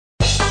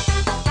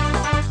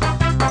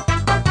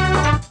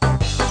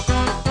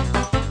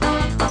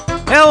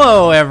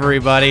Hello,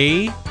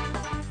 everybody.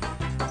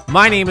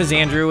 My name is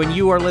Andrew, and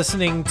you are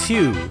listening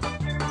to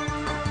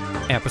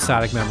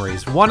Episodic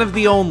Memories, one of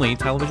the only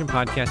television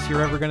podcasts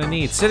you're ever going to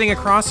need. Sitting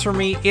across from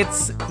me,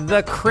 it's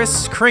the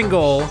Kris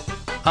Kringle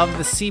of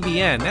the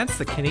CBN. That's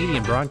the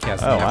Canadian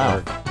Broadcasting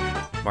Network.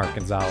 Wow. Mark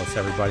Gonzalez,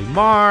 everybody.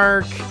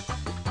 Mark,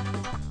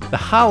 the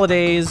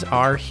holidays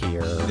are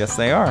here. Yes,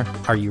 they are.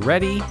 Are you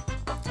ready?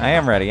 I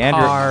am ready,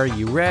 Andrew. Are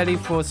you ready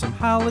for some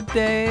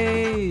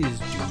holidays?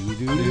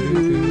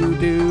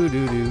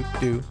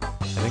 Do.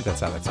 I think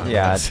that's how that song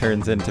goes. It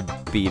turns into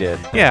Beat It,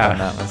 if I'm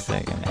not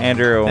mistaken.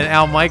 Andrew. And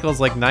Al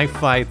Michaels, knife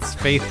fights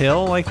Faith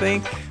Hill, I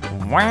think.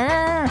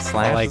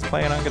 Slash is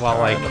playing on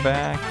guitar in the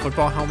back.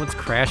 Football helmets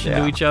crash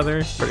into each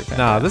other. Pretty fantastic.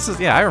 No, this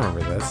is, I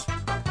remember this.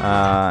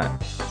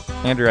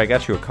 Andrew, I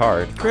got you a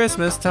card.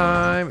 Christmas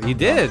time. You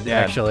did,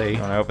 actually.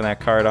 You want to open that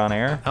card on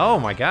air? Oh,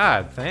 my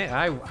God.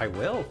 I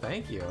will.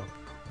 Thank you.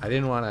 I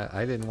didn't want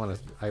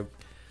to.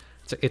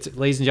 It's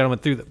ladies and gentlemen,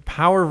 through the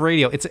power of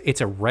radio.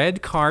 It's a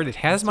red card. It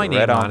has my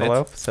name on it. Red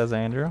envelope, says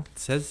Andrew. It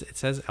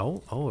says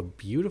a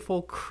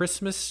beautiful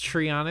Christmas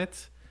tree on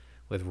it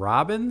with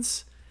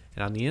robins,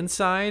 and on the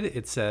inside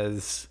it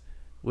says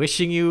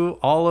wishing you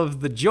all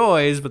of the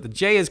joys, but the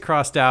J is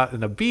crossed out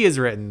and a B is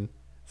written.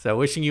 So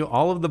wishing you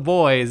all of the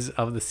boys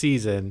of the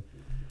season,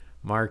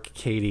 Mark,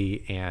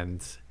 Katie,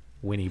 and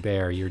Winnie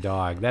Bear, your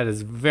dog. That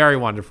is very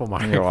wonderful,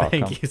 Mark. You're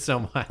welcome. Thank you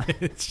so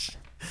much.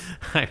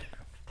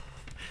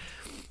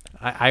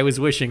 I was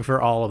wishing for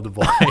all of the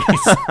boys.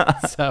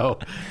 So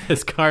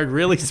this card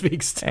really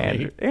speaks to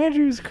me.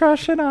 Andrew's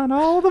crushing on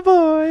all the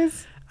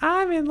boys.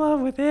 I'm in love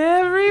with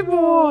every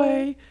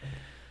boy.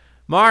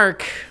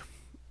 Mark,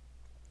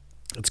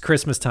 it's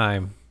Christmas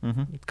time.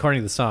 Mm-hmm.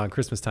 According to the song,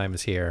 Christmas time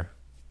is here.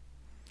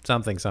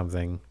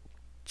 Something,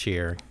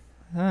 cheer.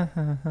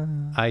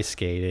 Ice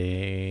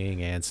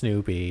skating and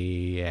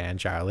Snoopy and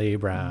Charlie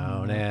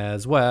Brown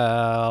as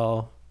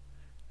well.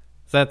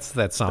 That's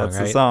that song, That's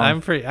right? the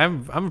song.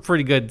 I'm a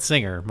pretty good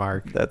singer,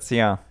 Mark. As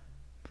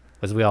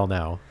we all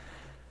know.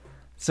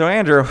 So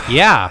Andrew,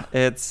 yeah,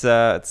 it's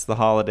the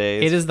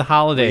holidays. It is the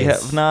holidays. We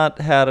have not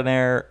had an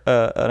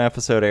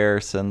episode air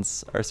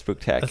since our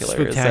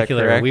Spooktacular. Is that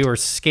correct? We were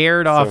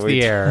scared off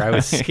the air. I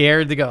was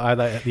scared to go.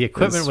 The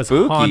equipment was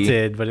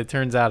haunted, but it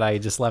turns out I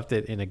just left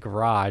it in a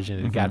garage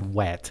and it got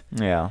wet.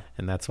 Yeah,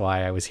 and that's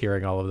why I was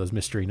hearing all of those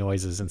mystery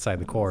noises inside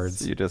the cords.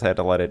 So you just had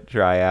to let it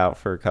dry out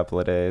for a couple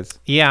of days.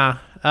 Yeah.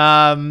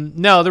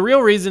 No, the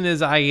real reason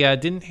is I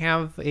didn't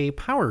have a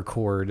power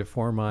cord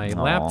for my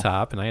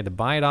laptop, and I had to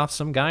buy it off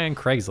some guy on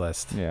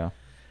Craigslist. Yeah.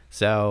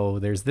 So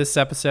there's this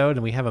episode,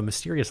 and we have a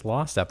mysterious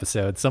lost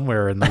episode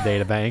somewhere in the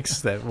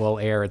databanks that will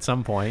air at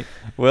some point.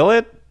 Will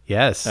it?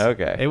 Yes.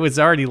 Okay. It was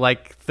already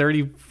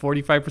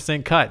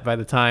 45% cut by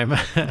the time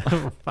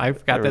I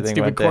got that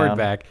stupid cord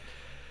back.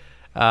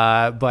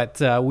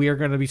 But we are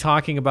going to be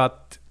talking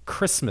about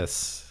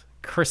Christmas.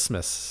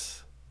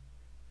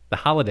 The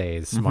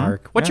holidays,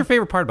 Mark. What's your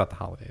favorite part about the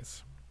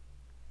holidays?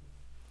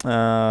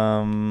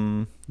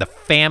 The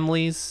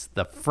families,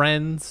 the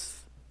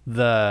friends,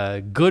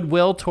 the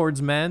goodwill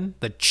towards men,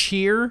 the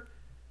cheer.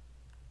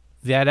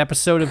 That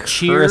episode of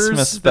Cheers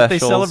Christmas that they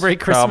celebrate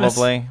Christmas.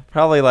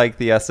 Probably like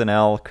the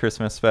SNL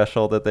Christmas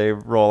special that they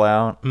roll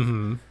out.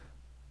 Mm-hmm.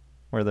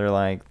 Where they're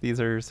like,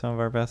 these are some of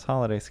our best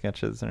holiday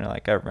sketches. And you're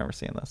like, I remember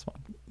seeing this one.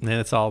 And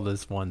it's all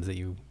those ones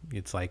that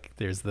it's like,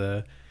 there's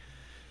the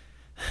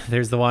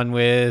one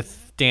with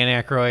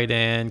Dan Aykroyd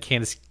and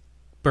Candace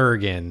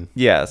Bergen.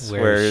 Yes,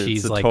 where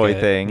she's it's a toy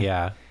thing.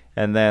 Yeah.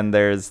 And then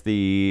there's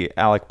the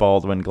Alec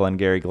Baldwin, Glenn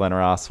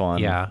Ross one.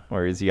 Yeah.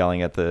 Where he's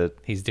yelling at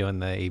he's doing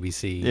the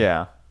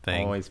ABC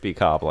thing. Always be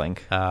cobbling.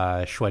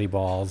 Sweaty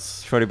Balls.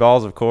 Sweaty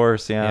Balls, of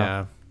course,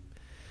 yeah.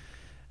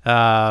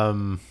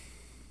 And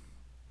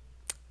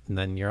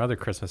then your other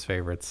Christmas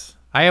favorites.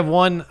 I have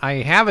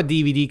a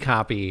DVD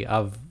copy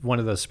of one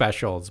of those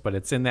specials, but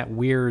it's in that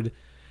weird,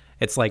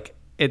 it's like,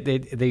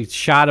 they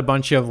shot a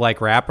bunch of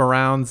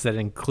wraparounds that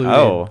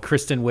included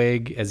Kristen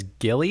Wiig as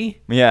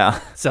Gilly. Yeah.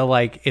 So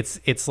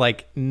it's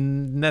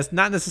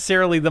not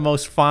necessarily the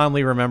most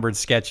fondly remembered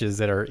sketches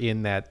that are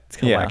in that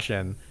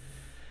collection,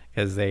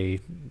 because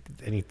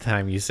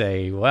anytime you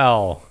say,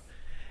 well,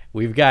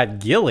 we've got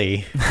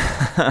Gilly,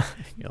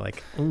 you're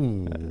like,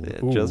 ooh,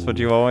 just what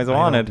you always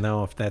wanted. I don't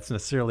know if that's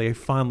necessarily a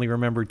fondly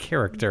remembered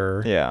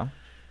character. Yeah.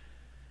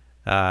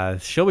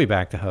 She'll be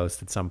back to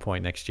host at some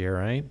point next year,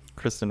 right?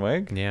 Kristen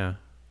Wiig? Yeah.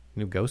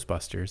 New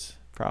Ghostbusters.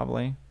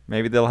 Probably.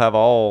 Maybe they'll have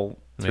all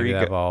three. Maybe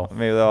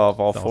they'll have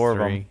all four of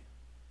them.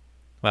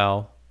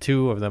 Well,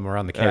 two of them are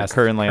on the cast.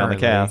 Currently on the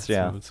cast,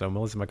 yeah. So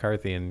Melissa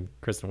McCarthy and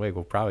Kristen Wiig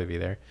will probably be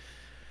there.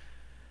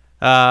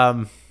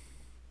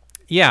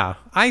 Yeah.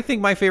 I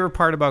think my favorite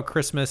part about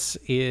Christmas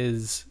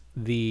is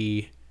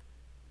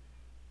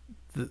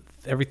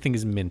everything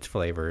is mint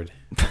flavored.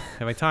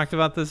 Have I talked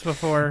about this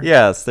before?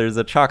 Yes, there's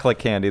a chocolate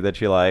candy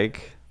that you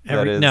like.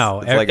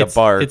 It's like a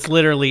bark. It's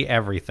literally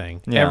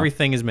everything. Yeah.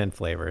 Everything is mint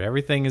flavored.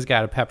 Everything has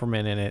got a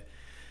peppermint in it.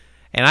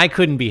 And I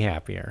couldn't be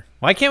happier.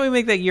 Why can't we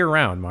make that year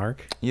round,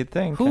 Mark? You'd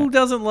think. Who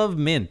doesn't love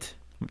mint?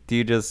 Do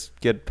you just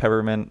get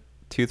peppermint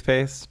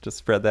toothpaste. Just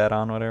spread that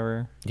on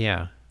whatever.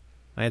 Yeah.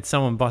 I had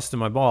someone busting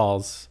my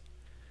balls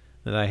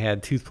that I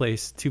had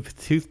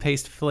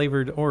toothpaste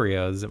flavored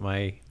Oreos at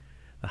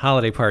the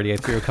holiday party I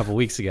threw a couple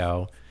weeks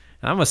ago.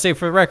 And I'm going to say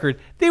for the record,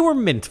 they were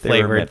mint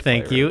flavored,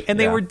 thank you. And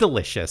they were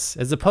delicious,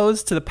 as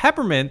opposed to the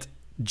peppermint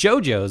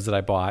JoJo's that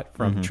I bought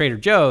from Trader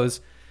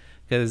Joe's,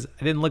 because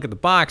I didn't look at the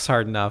box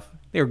hard enough.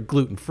 They were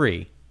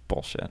gluten-free.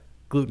 Bullshit.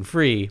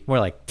 Gluten-free, more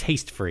like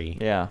taste-free.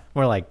 Yeah.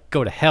 More like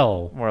go to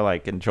hell. More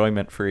like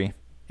enjoyment-free.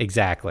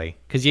 Exactly.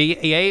 Because you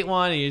ate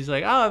one and you're just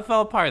like, oh, it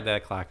fell apart.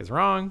 That clock is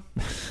wrong.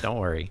 Don't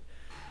worry.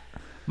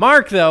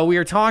 Mark, though, we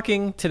are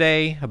talking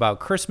today about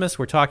Christmas.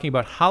 We're talking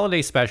about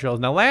holiday specials.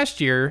 Now,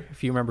 last year,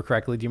 if you remember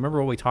correctly, do you remember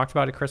what we talked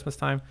about at Christmas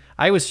time?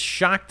 I was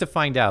shocked to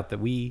find out that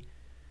we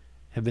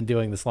have been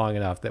doing this long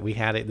enough that we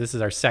had it. This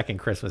is our second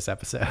Christmas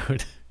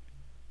episode.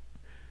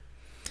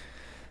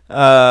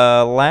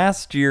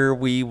 Last year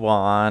we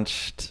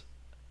watched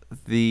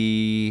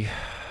the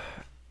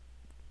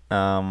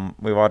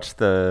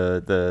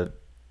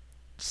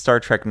Star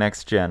Trek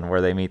Next Gen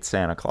where they meet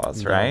Santa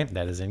Claus, right? No,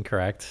 that is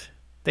incorrect.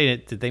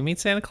 Did they meet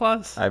Santa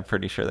Claus? I'm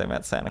pretty sure they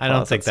met Santa Claus. I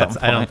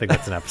don't think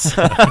that's an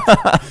episode.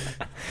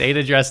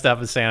 Data dressed up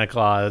as Santa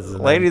Claus.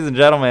 Ladies and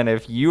gentlemen,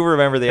 if you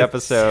remember the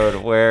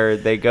episode where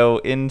they go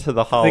into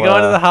the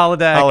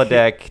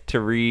holodeck to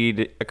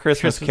read A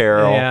Christmas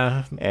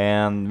Carol,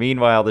 and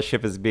meanwhile the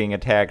ship is being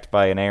attacked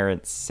by an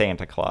errant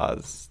Santa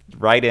Claus.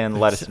 Write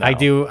in, let us know. I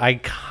do. I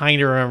kind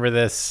of remember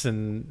this,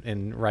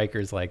 and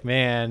Riker's like,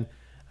 man,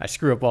 I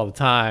screw up all the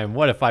time.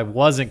 What if I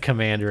wasn't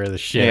commander of the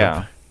ship?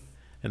 Yeah.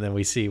 And then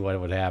we see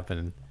what would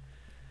happen.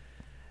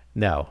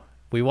 No.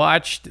 We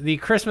watched the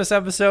Christmas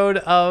episode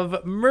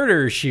of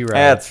Murder, She Wrote.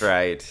 That's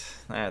right.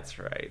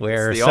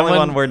 Where it's the only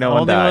one where no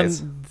one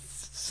dies.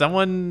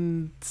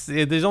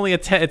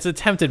 It's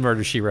attempted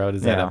Murder, She Wrote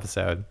is that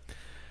episode.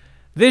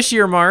 This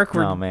year, Mark.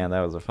 Oh, man, that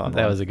was a fun one.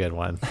 That was a good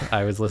one.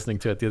 I was listening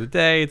to it the other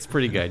day. It's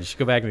pretty good. You should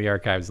go back into the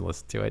archives and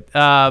listen to it.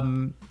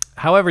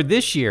 However,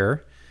 this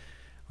year,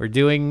 we're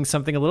doing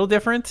something a little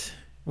different.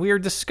 We are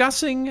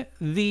discussing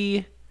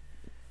the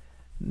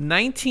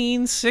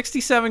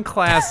 1967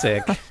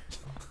 classic.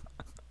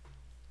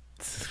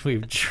 we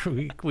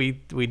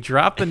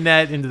dropped the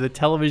net into the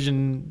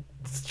television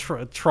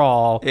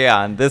trawl.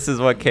 Yeah, and this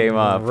is what came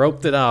up.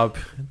 Roped it up.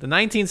 The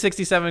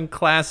 1967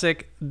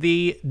 classic,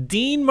 the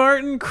Dean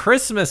Martin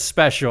Christmas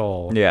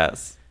Special.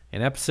 Yes.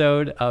 An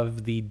episode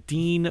of the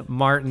Dean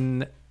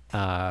Martin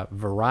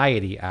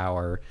Variety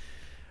Hour.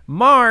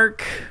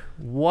 Mark,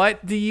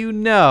 what do you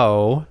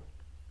know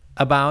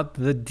about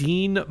the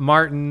Dean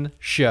Martin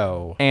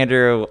show?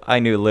 Andrew, I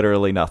knew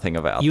literally nothing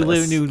about this. You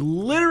knew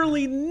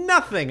literally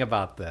nothing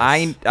about this.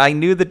 I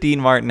knew that Dean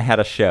Martin had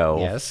a show.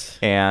 Yes.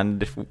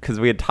 And because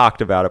we had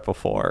talked about it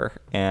before.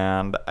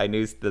 And I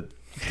knew that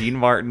Dean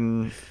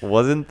Martin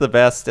wasn't the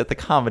best at the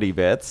comedy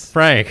bits.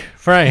 Frank,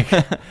 look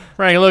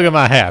at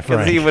my hat,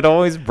 Frank. Because he would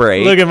always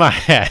break. Look at my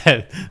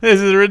hat.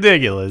 This is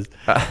ridiculous.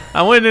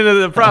 I went into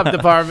the prop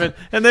department,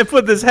 and they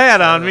put this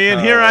hat on me, and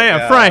here I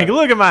am. God. Frank,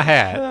 look at my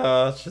hat.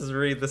 Let's just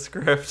read the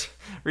script.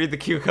 Read the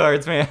cue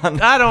cards, man.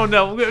 I don't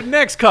know.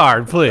 Next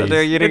card, please.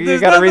 You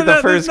got to read the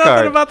first card. There's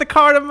nothing about the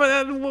card.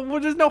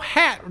 There's no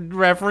hat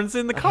reference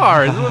in the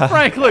cards.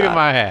 Frank, look at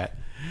my hat.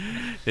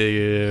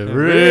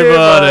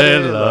 Everybody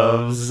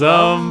loves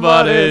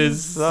somebody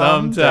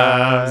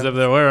sometimes if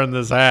they're wearing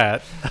this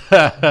hat.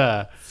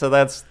 So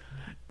that's...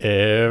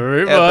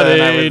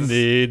 Everybody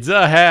needs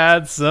a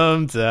hat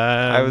sometimes.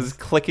 I was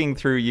clicking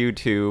through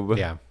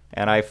YouTube,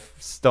 and I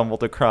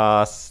stumbled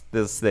across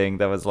this thing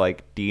that was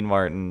like Dean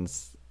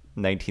Martin's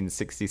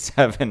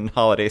 1967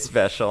 holiday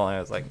special, and I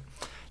was like,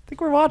 I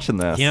think we're watching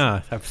this.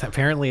 Yeah,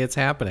 apparently it's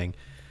happening.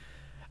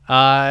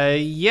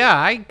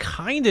 I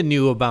kind of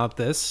knew about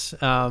this.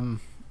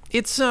 But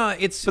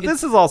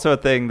this is also a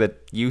thing that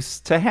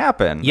used to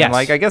happen. Yes. And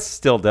I guess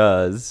still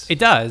does. It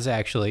does,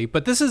 actually.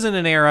 But this is in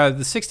an era,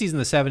 the 60s and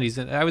the 70s.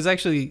 And I was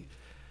actually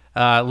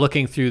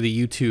looking through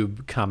the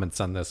YouTube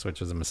comments on this, which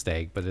was a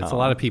mistake. But it's a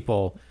lot of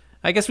people.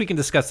 I guess we can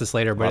discuss this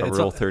later. But it's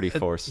Rule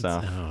 34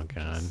 stuff. Oh,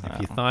 God.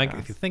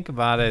 If you think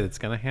about it, it's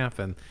going to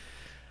happen.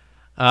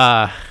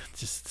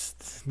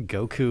 Just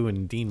Goku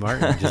and Dean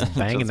Martin just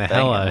banging the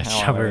hell out of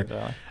each other.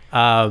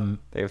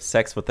 They have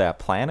sex with that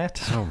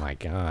planet. Oh my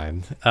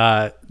God!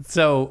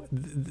 So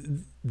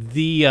this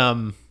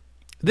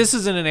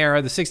is in an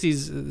era, the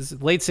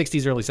 '60s, late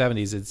 '60s, early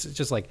 '70s. It's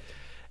just like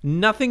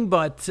nothing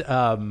but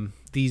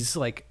these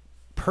like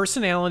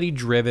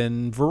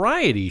personality-driven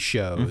variety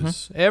shows.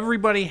 Mm-hmm.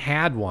 Everybody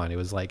had one. It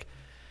was like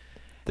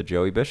the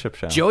Joey Bishop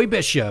show. Joey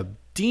Bishop,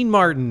 Dean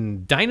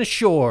Martin, Dinah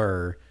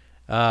Shore.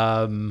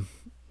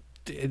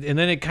 And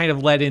then it kind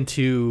of led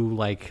into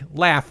like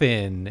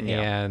Laugh-In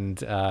and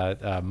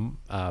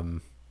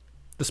the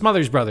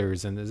Smothers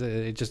Brothers, and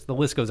it just the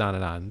list goes on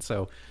and on.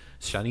 So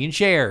Sonny and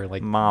Cher,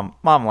 like mom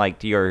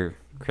liked your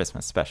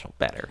Christmas special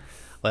better.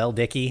 Well,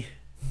 Dickie,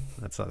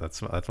 that's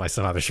my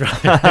Smothers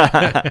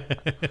Brother.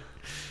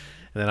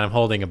 And then I'm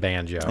holding a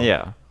banjo.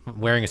 Yeah, I'm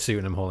wearing a suit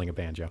and I'm holding a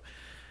banjo.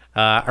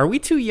 Are we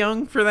too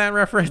young for that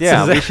reference?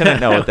 Yeah, we shouldn't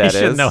know what that is. We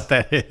shouldn't know what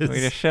that is. We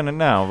just shouldn't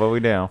know, but we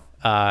do.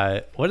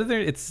 What are there?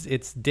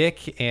 It's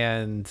Dick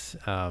and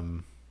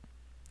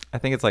I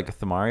think it's like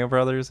the Mario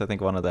Brothers. I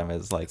think one of them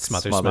is like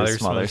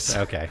Smothers.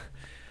 Okay.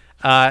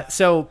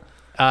 So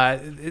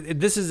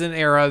this is an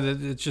era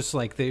that it's just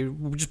like they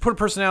just put a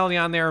personality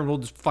on there and we'll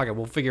just fuck it.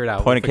 We'll figure it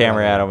out. Point a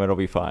camera at them. It'll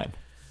be fine.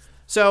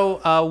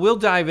 So we'll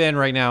dive in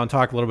right now and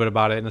talk a little bit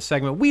about it in a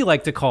segment we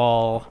like to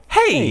call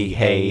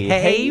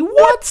Hey,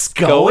 what's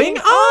going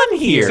on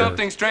here?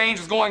 Something strange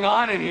is going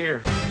on in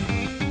here.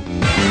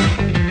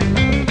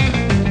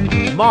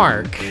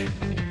 Mark,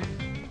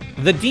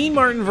 the Dean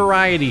Martin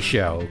Variety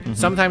Show,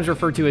 sometimes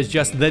referred to as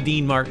just The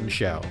Dean Martin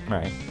Show.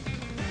 Right.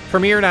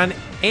 Premiered on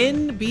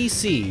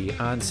NBC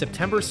on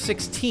September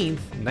 16th,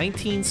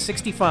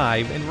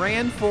 1965, and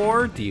ran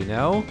for, do you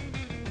know?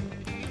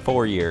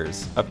 4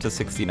 years, up to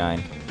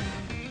 69.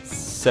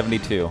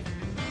 72.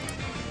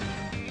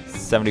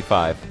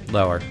 75.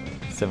 Lower.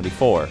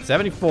 74.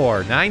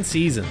 74. 9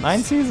 seasons. 9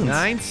 seasons.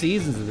 9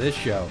 seasons of this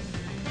show.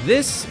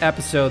 This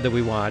episode that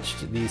we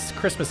watched, this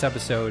Christmas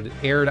episode,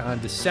 aired on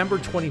December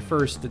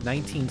 21st,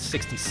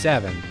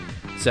 1967.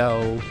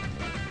 So,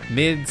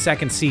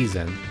 mid-second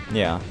season.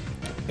 Yeah.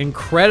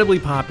 Incredibly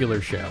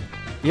popular show.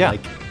 Yeah.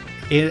 Like,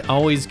 it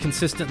always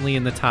consistently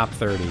in the top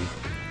 30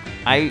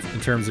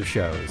 in terms of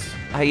shows.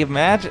 I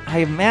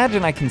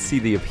imagine I can see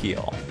the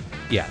appeal.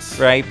 Yes.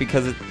 Right?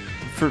 Because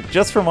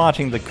just from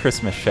watching the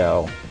Christmas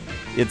show,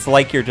 it's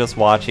like you're just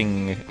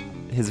watching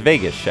his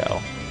Vegas show.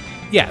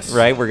 Yes.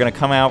 Right? We're going to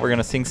come out, we're going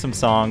to sing some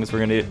songs,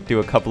 we're going to do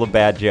a couple of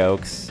bad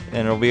jokes,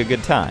 and it'll be a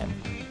good time.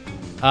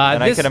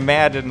 And I can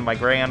imagine my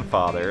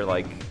grandfather,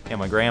 and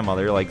my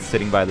grandmother,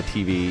 sitting by the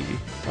TV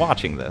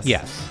watching this.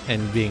 Yes,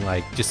 and being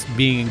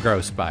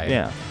engrossed by it.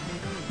 Yeah.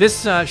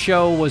 This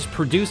show was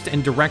produced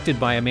and directed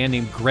by a man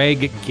named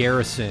Greg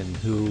Garrison,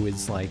 who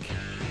is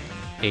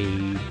a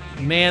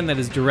man that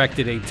has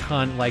directed a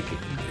ton.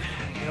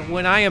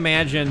 When I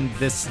imagine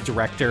this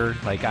director,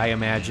 I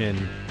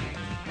imagine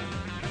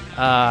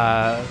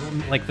the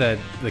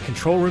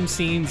control room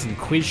scenes and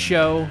quiz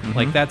show.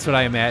 That's what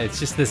I imagine. It's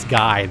just this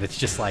guy that's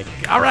just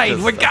all right,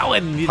 we're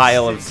going.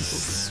 Pile of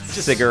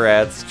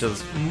cigarettes,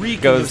 just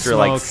goes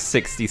through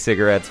 60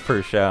 cigarettes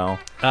per show.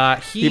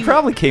 He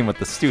probably came with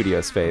the studio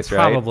space,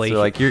 right? Probably.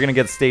 So you're gonna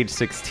get stage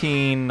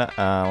 16.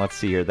 Let's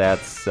see here.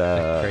 That's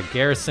Greg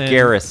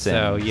Garrison.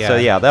 So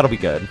yeah, that'll be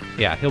good.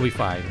 Yeah, he'll be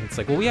fine. It's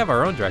we have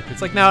our own director.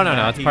 It's no.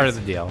 It's part of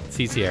the deal.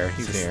 He's here.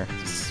 He's here.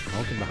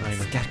 Smoking behind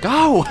him. Gotta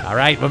go. All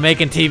right, we're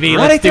making TV.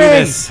 Let's do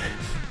this.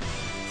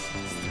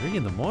 It's 3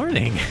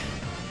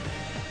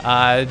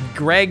 a.m.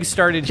 Greg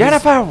started.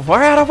 Jennifer,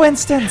 we're out of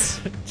Winston's.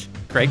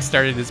 Greg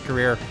started his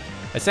career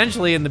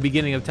essentially in the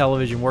beginning of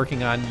television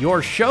working on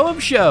Your Show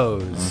of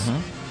Shows.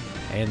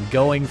 And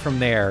going from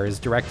there, has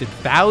directed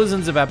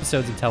thousands of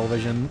episodes of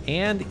television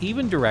and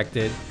even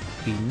directed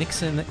the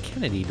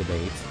Nixon-Kennedy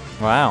debate.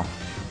 Wow.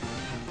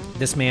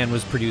 This man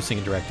was producing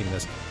and directing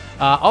this.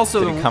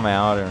 Also, did he come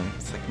out and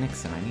it's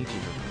Nixon, I need you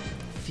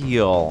to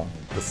feel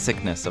the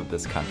sickness of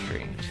this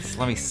country. Just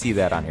let me see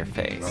that on your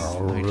face.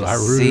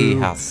 Just see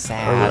how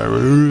sad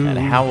and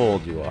how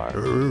old you are.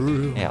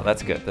 Yeah,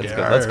 that's good. That's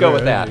good. Let's go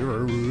with that.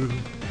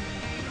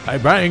 I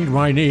banged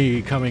my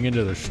knee coming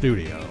into the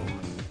studio.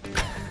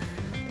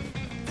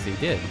 So he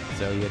did.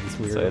 So he had this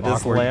weird,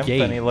 awkward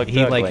gait. And he looked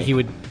ugly.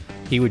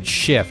 He would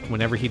shift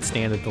whenever he'd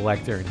stand at the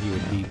lectern, and he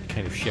would be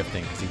kind of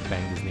shifting because he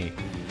banged his knee.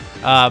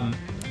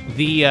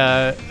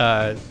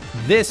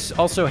 This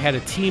also had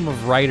a team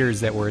of writers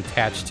that were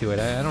attached to it.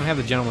 I don't have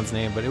the gentleman's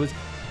name, but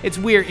it's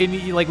weird. And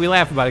we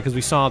laugh about it because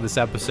we saw this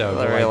episode.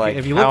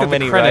 If you look at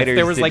the credits,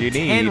 there was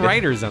 10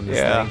 writers on this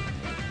thing.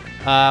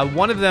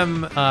 One of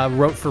them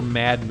wrote for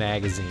Mad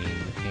Magazine,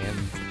 and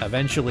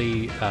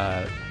eventually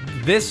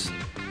this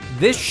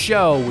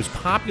show was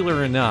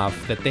popular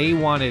enough that they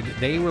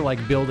were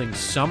building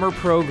summer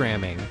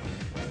programming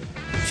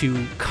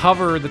to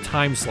cover the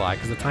time slot,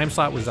 because the time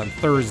slot was on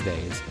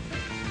Thursdays.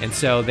 And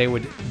so they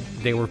were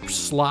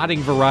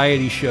slotting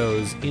variety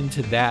shows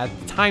into that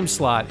time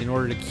slot in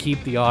order to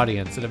keep the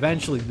audience. And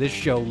eventually this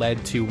show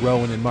led to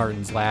Rowan and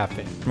Martin's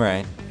Laughing.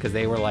 Right. Because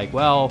they were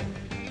well,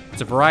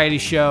 it's a variety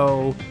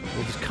show.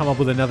 We'll just come up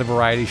with another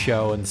variety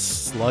show and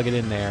slug it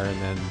in there and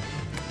then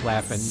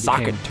laugh and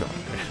sock it to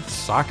him.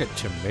 Sock it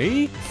to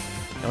me?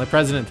 The only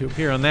president to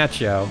appear on that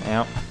show.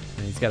 Yep.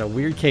 And he's got a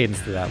weird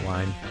cadence to that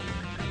line.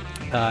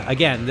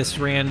 Again, this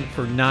ran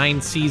for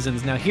 9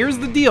 seasons. Now, here's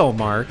the deal,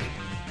 Mark.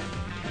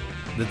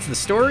 The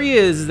story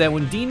is that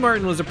when Dean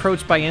Martin was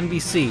approached by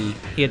NBC,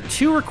 he had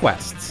 2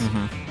 requests.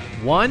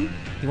 One,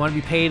 he wanted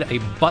to be paid a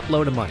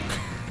buttload of money.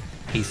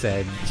 He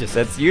said,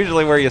 that's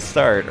usually where you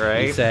start,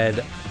 right? He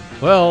said,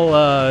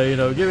 well,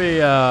 give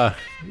me all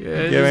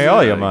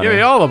your money. Give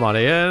me all the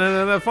money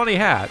and a funny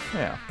hat.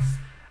 Yeah.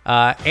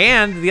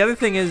 And the other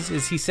thing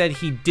is he said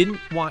he didn't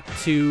want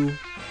to.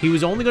 He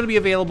was only going to be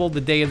available the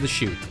day of the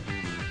shoot.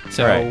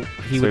 So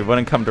he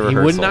wouldn't come to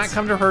rehearsals. He would not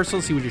come to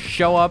rehearsals. He would just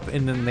show up,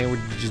 and then they would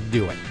just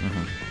do it.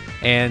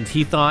 And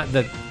he thought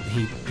that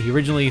he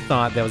originally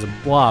thought that was a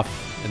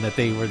bluff, and that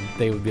they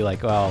would be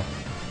like, well,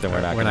 then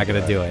we're not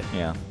going to do it.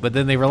 Yeah. But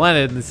then they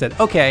relented and said,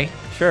 okay,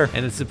 sure.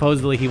 And then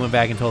supposedly he went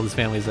back and told his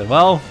family, he said,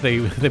 well, they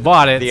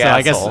bought it,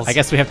 so I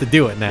guess we have to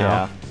do it now.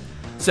 Yeah.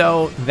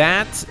 So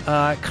that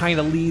kind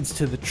of leads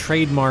to the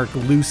trademark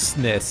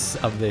looseness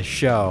of this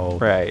show.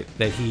 Right.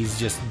 That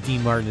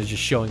Dean Martin is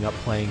just showing up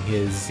playing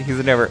his...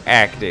 He's never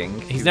acting.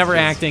 He's never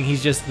acting.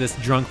 He's just this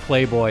drunk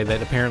playboy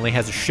that apparently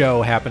has a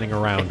show happening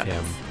around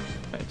him.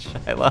 Which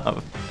I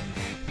love.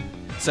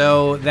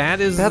 So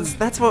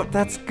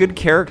that's good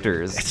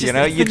characters. It's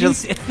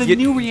the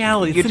new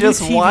reality. You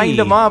just wind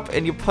them up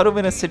and you put them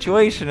in a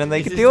situation and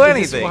they can do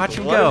anything. Watch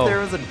them what go. If there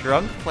was a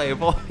drunk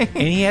playboy and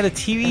he had a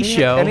TV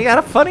show and he had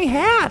a funny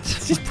hat?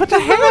 Just put the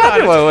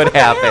hat on. What would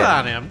happen? Put the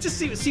hat on him. Just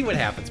see what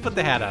happens. Put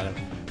the hat on him.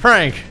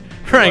 Frank,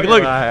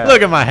 look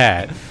at my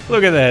hat.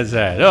 Look at that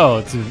hat. Oh,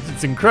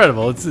 it's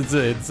incredible. It's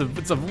you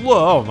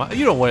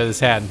don't wear this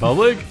hat in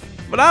public,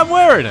 but I'm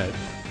wearing it.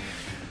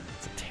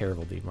 It's a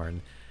terrible Dean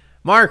Martin.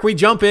 Mark, we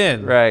jump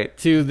in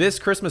to this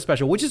Christmas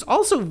special, which is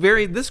also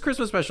this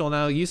Christmas special.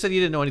 Now, you said you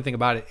didn't know anything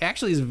about it.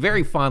 Actually, is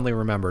very fondly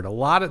remembered.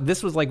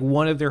 This was like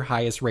one of their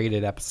highest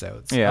rated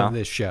episodes of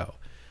this show.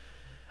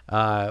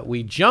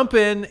 We jump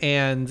in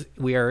and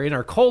we are in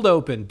our cold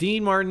open.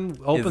 Dean Martin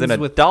opens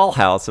with a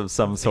dollhouse of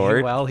some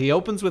sort. Well, he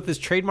opens with his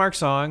trademark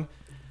song.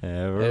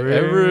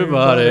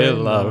 Everybody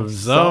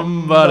loves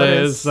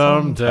somebody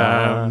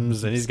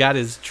sometimes, and he's got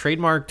his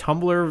trademark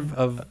tumbler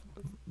of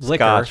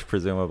liquor, Scotch,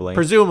 presumably.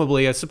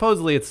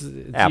 Supposedly it's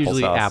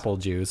usually apple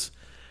juice.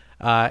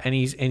 And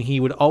he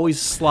would always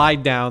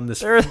slide down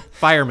this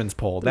fireman's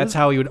pole. That's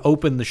how he would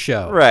open the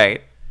show.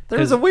 Right. There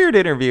was a weird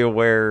interview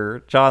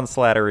where John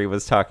Slattery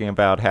was talking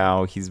about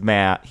how he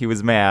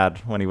was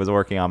mad when he was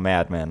working on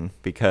Mad Men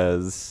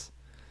because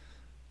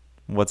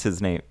what's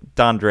his name?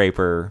 Don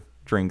Draper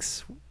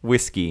drinks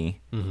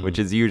whiskey, which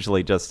is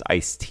usually just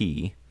iced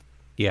tea.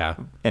 Yeah.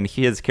 And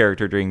his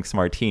character drinks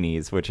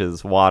martinis, which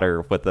is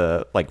water with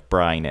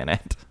brine in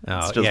it.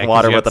 It's just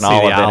water with an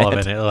olive in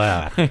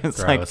it.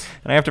 It's gross. like,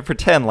 and I have to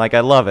pretend like I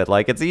love it.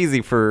 Like, it's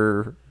easy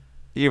for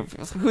you.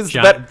 Who's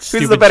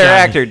the better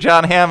actor?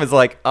 John Hamm is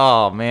like,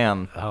 oh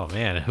man,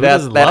 who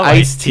doesn't love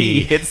iced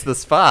tea hits the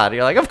spot.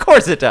 You're like, of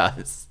course it does.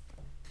 It's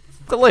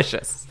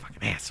delicious.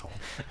 Fucking asshole.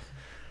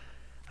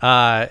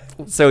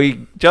 So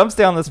he jumps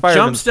down this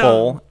fireman's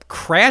pole,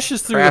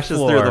 crashes through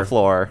the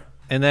floor.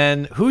 And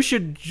then who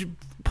should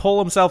pull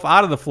himself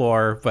out of the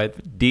floor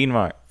but Dean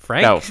Martin?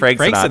 Frank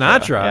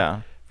Sinatra.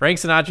 Yeah. Frank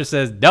Sinatra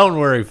says, "Don't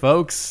worry,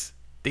 folks.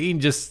 Dean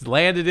just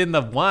landed in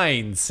the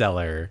wine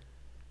cellar."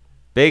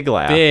 Big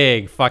laugh.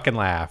 Big fucking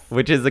laugh.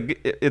 Which is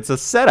it's a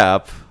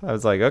setup. I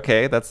was like,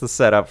 okay, that's the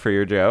setup for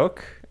your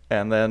joke.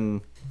 And then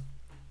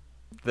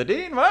the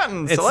Dean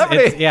Martin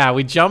celebrity.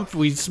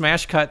 We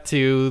smash cut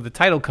to the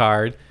title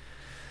card.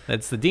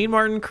 That's the Dean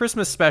Martin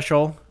Christmas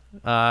special.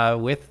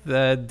 With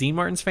Dean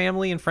Martin's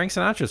family and Frank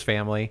Sinatra's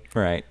family.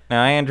 Right.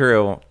 Now,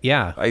 Andrew,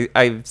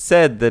 I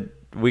said that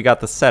we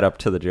got the setup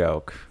to the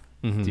joke.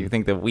 Mm-hmm. Do you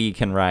think that we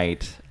can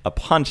write a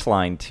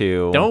punchline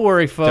to... Don't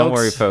worry,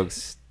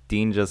 folks.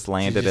 Dean just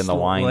landed in the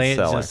wine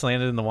cellar. Just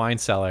landed in the wine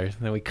cellar. And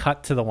then we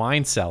cut to the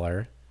wine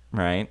cellar.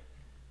 Right.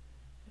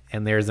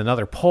 And there's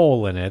another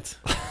pole in it.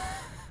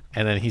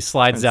 And then he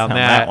slides down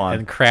that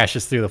and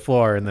crashes through the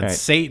floor. And then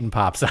Satan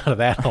pops out of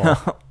that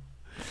hole.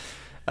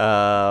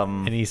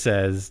 And he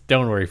says,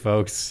 "Don't worry,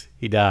 folks.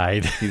 He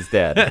died. He's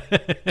dead."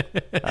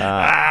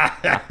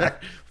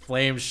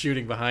 Flames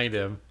shooting behind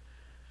him.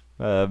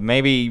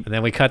 Maybe. And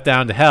then we cut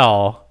down to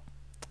hell.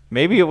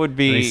 Maybe it would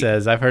be. And he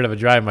says, "I've heard of a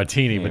dry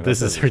martini, but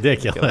this is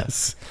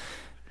ridiculous."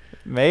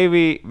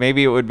 Maybe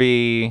it would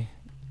be.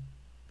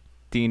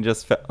 Dean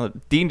just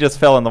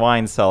fell in the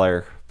wine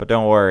cellar, but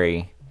don't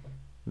worry.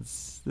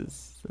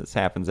 This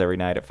happens every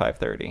night at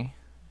 5:30.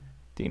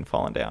 Dean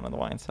falling down in the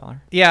wine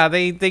cellar. Yeah,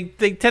 they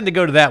tend to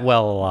go to that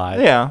well a lot.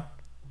 Yeah.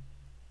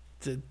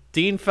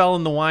 Dean fell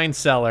in the wine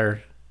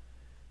cellar,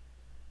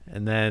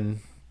 and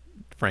then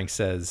Frank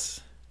says,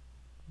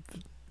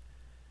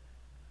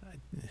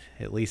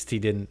 "At least he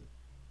didn't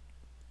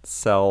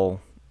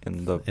sell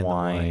in the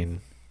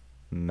wine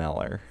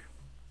mellar."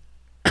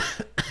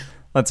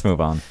 Let's move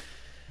on.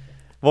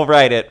 We'll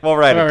write it. We'll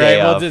write it day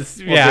of. It's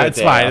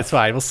fine. It's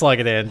fine. We'll slug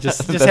it in.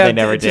 Just they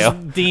never do.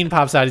 Dean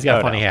pops out. He's got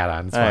a funny hat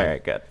on. It's fine. All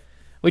right, good.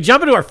 We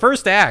jump into our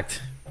first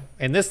act,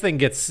 and this thing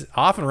gets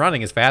off and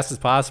running as fast as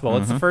possible.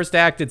 It's the first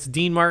act. It's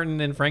Dean Martin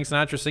and Frank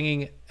Sinatra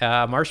singing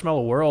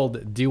Marshmallow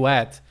World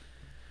duet.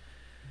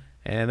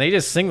 And they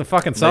just sing the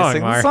fucking song. They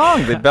sing the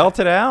song. They belt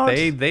it out.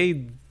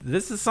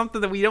 This is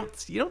something that you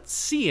don't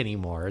see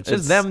anymore.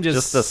 It's them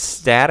just a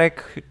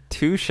static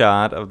two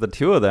shot of the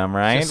two of them,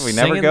 right? We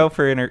never go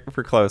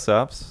for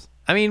close-ups.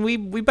 I mean,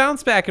 we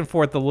bounce back and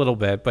forth a little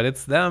bit, but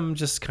it's them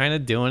just kind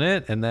of doing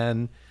it, and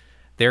then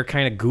they're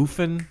kind of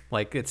goofing.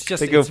 Like, it's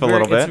just they goof a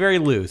little bit. It's very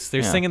loose.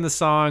 They're singing the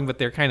song, but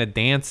they're kind of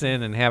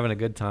dancing and having a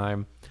good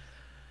time.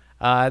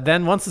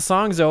 Then once the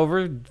song's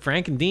over,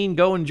 Frank and Dean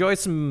go enjoy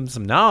some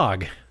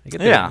nog.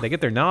 They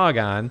get their nog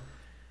on,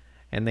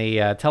 and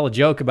they tell a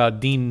joke about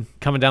Dean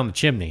coming down the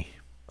chimney.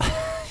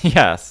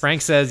 Yes.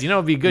 Frank says,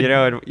 it'd be good.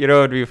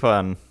 It'd be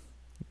fun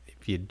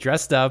if you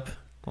dressed up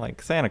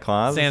like Santa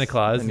Claus.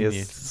 And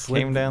you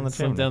came down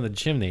the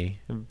chimney.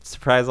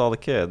 Surprise all the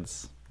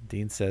kids.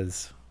 Dean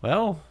says,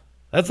 well,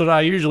 that's what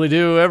I usually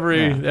do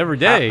every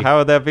day. How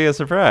would that be a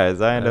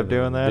surprise? I end up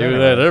doing that.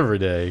 That every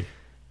day.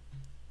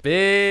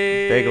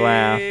 Big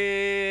laugh.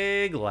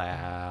 Big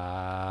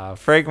laugh.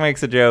 Frank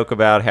makes a joke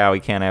about how he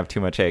can't have too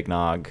much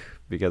eggnog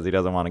because he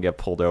doesn't want to get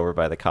pulled over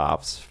by the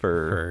cops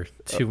for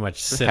too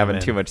much cinnamon.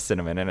 Having too much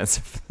cinnamon in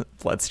his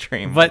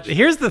bloodstream. But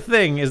here's the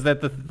thing: is that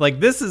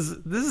this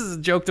is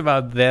joked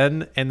about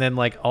then, and then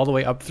like all the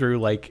way up through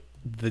like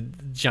the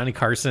Johnny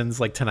Carson's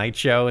like Tonight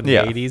Show in the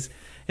 80s.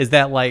 Is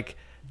that like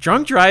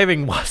drunk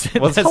driving was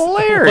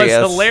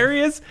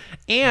hilarious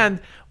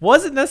and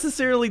wasn't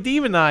necessarily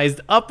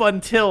demonized up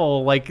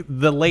until like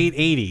the late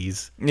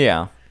 80s.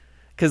 Yeah.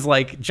 Because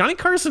like Johnny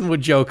Carson would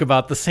joke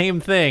about the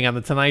same thing on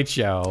the Tonight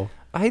Show.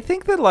 I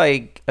think it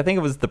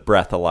was the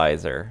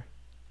breathalyzer.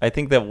 I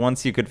think that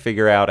once you could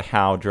figure out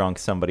how drunk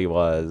somebody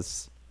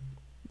was,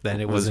 then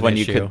it was when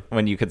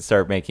you could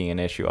start making an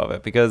issue of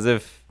it. Because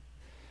if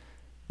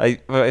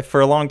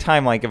for a long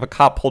time, like if a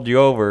cop pulled you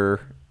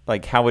over,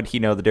 like how would he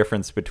know the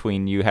difference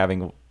between you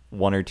having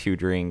one or two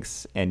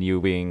drinks and you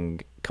being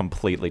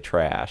completely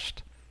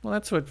trashed? Well,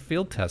 that's what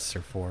field tests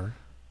are for.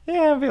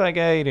 Yeah, I'd be like,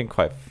 hey, you didn't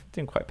quite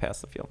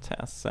pass the field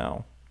test,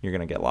 so you're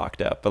gonna get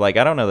locked up. But like,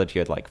 I don't know that you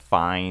had like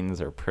fines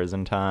or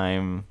prison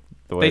time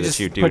the way that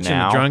you do now. They just put you in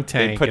the drunk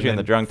tank. They put you in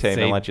the drunk tank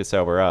and let you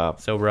sober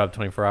up. Sober up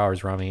 24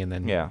 hours, Rummy, and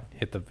then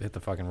hit the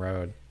fucking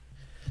road.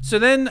 So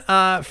then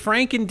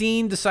Frank and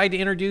Dean decide to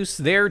introduce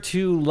their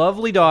two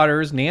lovely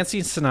daughters,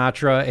 Nancy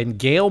Sinatra and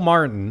Gail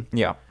Martin.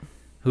 Yeah.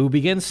 Who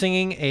begin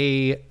singing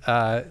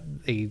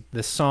the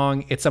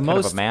song "It's a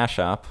Most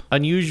Mashup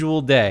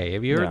Unusual Day."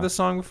 Have you heard this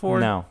song before?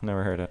 No,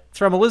 never heard it. It's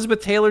from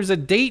Elizabeth Taylor's "A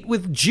Date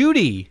with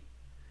Judy."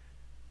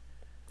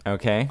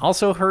 Okay.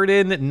 Also heard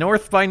in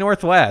 "North by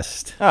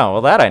Northwest." Oh,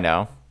 well, that I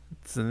know.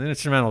 It's an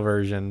instrumental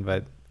version,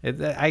 but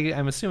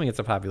I'm assuming it's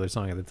a popular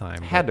song at the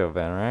time. Had to have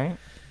been, right?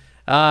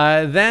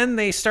 Then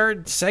they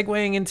start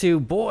segueing into,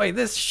 boy,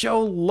 this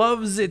show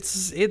loves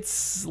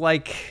its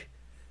like.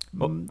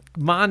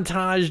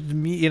 Montaged,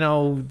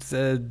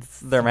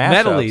 their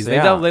medleys.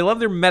 Yeah. They love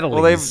their medleys.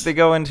 Well, they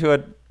go into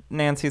a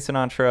Nancy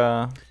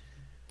Sinatra,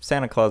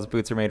 Santa Claus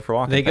Boots Are Made for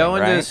Walking. They go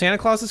into right? Santa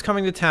Claus is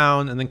Coming to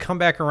Town, and then come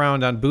back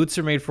around on Boots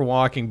Are Made for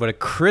Walking, but a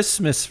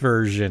Christmas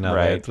version of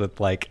it with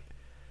like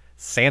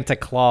Santa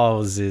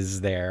Claus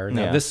is there.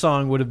 Now this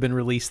song would have been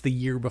released the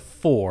year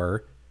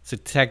before, so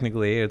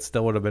technically it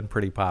still would have been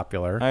pretty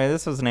popular.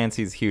 This was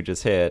Nancy's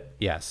hugest hit.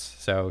 Yes,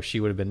 so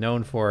she would have been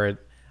known for it.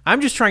 I'm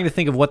just trying to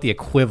think of what the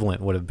equivalent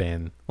would have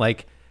been.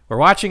 Like, we're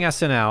watching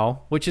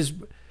SNL, which is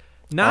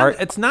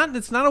it's not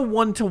a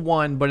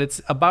 1-to-1, but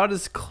it's about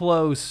as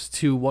close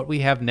to what we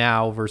have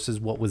now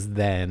versus what was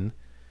then.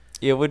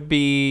 It would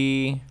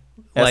be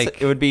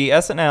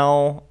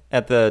SNL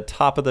at the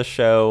top of the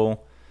show.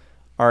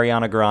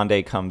 Ariana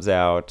Grande comes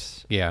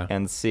out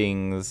and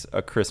sings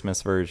a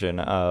Christmas version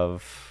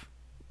of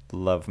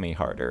Love Me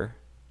Harder.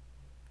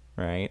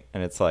 Right?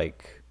 And it's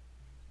like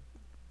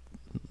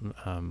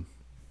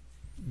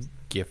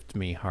Gift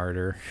Me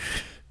Harder.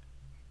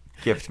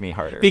 Gift Me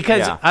Harder.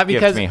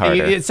 Because me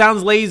harder. It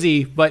sounds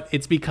lazy, but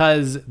it's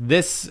because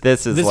this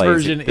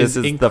version is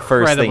the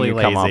first thing you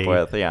come up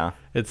with. Yeah.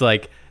 It's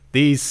like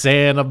these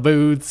Santa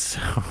boots.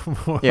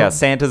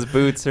 Santa's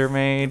boots are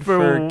made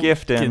for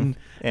gifting,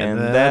 and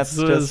that's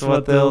just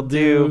what they'll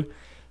do.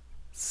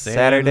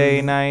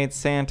 Saturday night,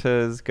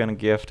 Santa's gonna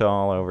gift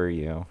all over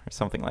you, or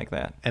something like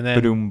that. And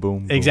then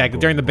boom, exactly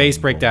during the bass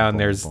breakdown,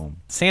 there's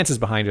Santas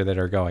behind her that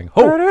are going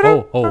ho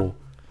ho ho.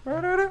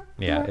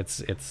 Yeah,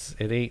 it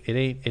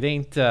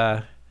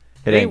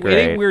ain't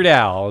Weird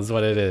Al is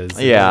what it is.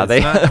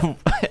 Yeah,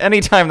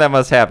 anytime that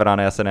must happen on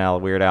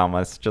SNL, Weird Al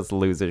must just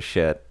lose his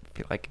shit.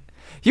 Be like,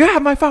 you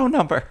have my phone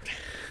number.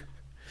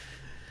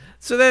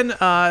 So then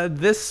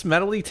this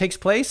medley takes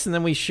place, and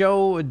then we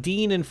show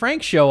Dean and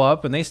Frank show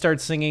up, and they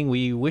start singing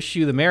 "We Wish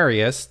You the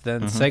Merriest,"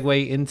 then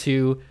segue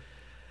into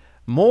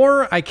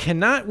more I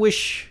Cannot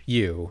Wish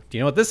You. Do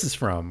you know what this is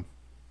from?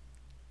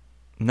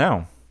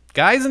 No.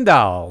 Guys and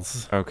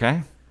Dolls.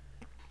 Okay.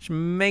 Which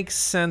makes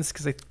sense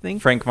because I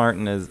think Frank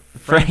Martin is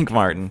Frank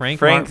Martin. Frank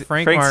Martin,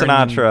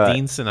 Sinatra.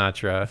 Dean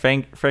Sinatra.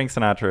 Frank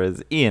Sinatra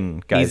is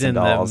in Guys and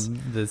Dolls.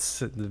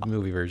 He's in the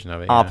movie version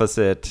of it.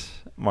 Opposite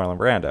Marlon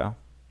Brando.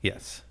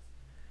 Yes.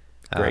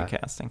 Great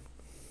casting.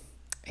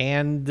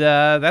 And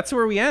that's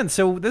where we end.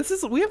 So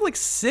we have like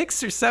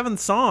 6 or 7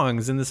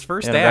 songs in this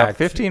first act. About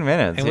 15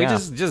 minutes. And we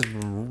just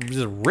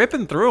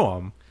ripping through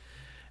them.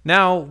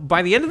 Now,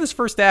 by the end of this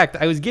first act,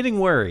 I was getting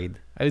worried.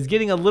 I was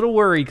getting a little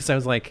worried because I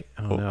was like,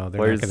 oh no,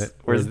 they're not going to...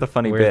 Where's the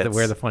funny bits?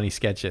 Where are the funny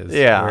sketches?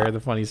 Yeah. Where are the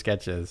funny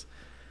sketches?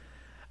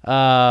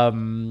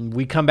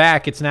 We come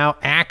back. It's now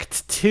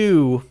Act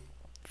 2.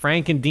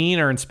 Frank and Dean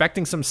are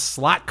inspecting some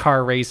slot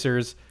car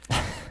racers.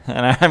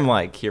 And I'm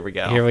like, here we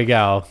go. Here we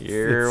go.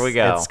 Here we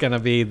go. It's going to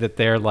be that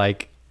they're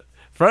like...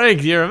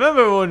 Frank, you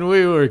remember when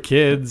we were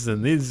kids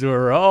and these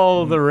were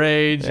all the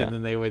rage? Yeah. And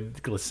then they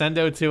would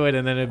glissando to it,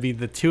 and then it'd be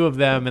the two of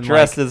them and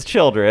dressed as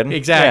children.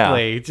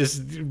 Exactly. Yeah.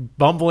 Just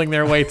bumbling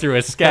their way through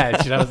a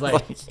sketch. And I was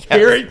like, yes.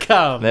 Here it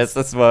comes. This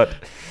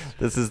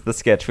is the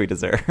sketch we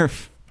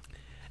deserve.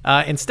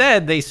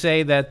 Instead, they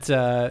say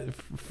that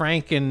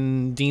Frank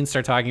and Dean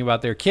start talking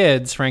about their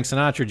kids, Frank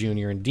Sinatra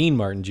Jr. and Dean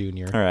Martin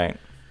Jr. All right.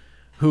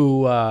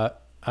 Who,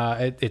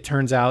 it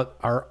turns out,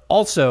 are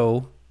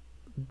also...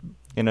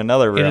 In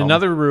another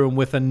room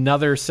with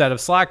another set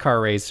of slot car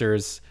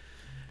racers.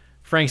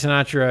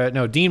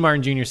 Dean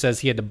Martin Jr. says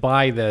he had to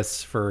buy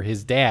this for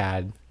his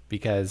dad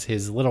because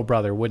his little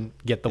brother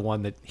wouldn't get the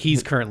one that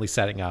he's currently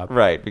setting up.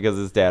 Right, because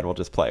his dad will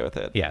just play with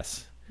it.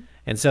 Yes.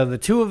 And so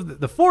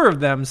the four of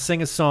them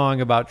sing a song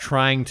about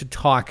trying to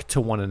talk to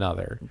one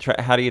another.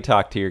 How do you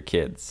talk to your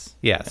kids?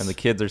 Yes. And the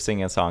kids are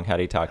singing a song, how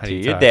do you talk to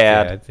your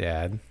dad?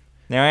 Dad.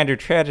 Now, Andrew,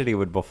 tragedy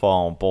would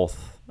befall both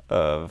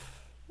of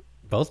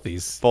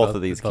these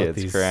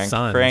kids.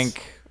 Frank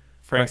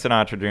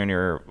Sinatra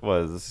Jr.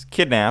 was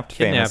kidnapped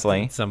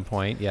famously at some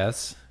point,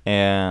 yes.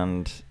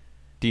 And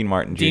Dean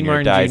Martin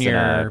Jr. dies in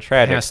a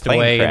tragic passed plane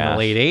away crash. In the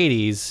late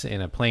 80s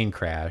in a plane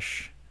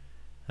crash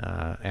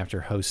after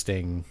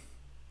hosting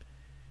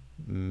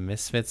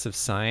Misfits of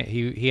Science.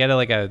 He had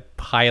a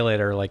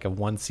pilot or like a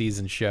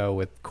one-season show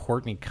with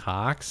Courtney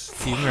Cox.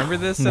 Do you remember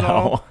this at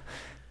all?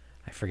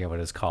 I forget what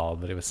it's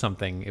called, but it was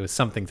something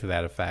to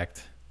that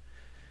effect.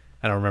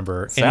 I don't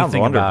remember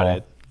anything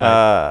about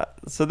it.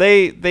 So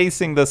they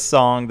sing this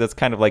song that's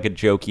kind of like a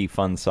jokey,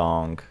 fun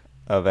song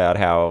about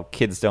how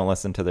kids don't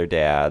listen to their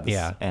dads.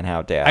 Yeah. And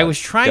how dads I was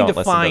trying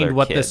to find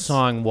what kids. this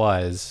song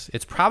was.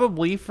 It's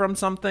probably from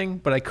something,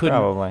 but I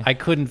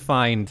couldn't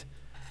find.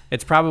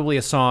 It's probably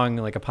a song,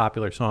 like a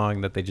popular song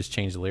that they just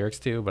changed the lyrics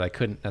to, but I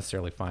couldn't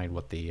necessarily find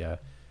what the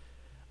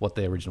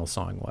original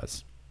song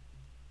was.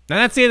 And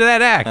that's the end of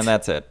that act. And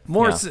that's it.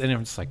 And it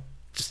was like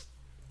just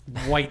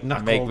white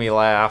knuckle. Make me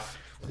laugh.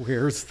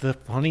 Where's the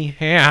funny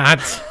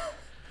hat?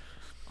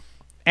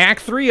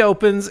 Act 3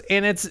 opens,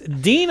 and it's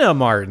Dina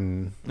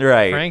Martin.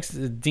 Right.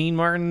 Dean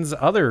Martin's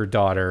other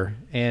daughter.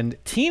 And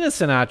Tina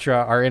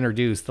Sinatra are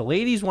introduced. The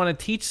ladies want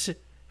to teach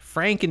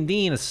Frank and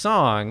Dean a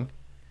song.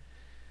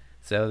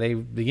 So they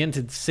begin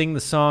to sing the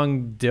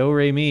song Do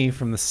Re Mi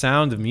from The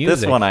Sound of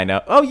Music. This one I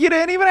know. Oh, you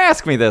didn't even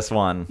ask me this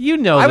one. You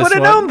know this one. I would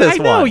have known this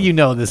one. I know you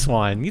know this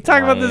one. You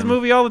talk about this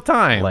movie all the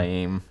time.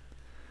 Lame.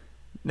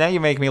 Now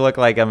you make me look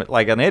like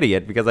an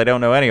idiot because I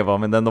don't know any of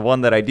them, and then the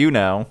one that I do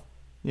know,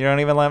 you don't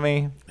even let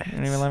me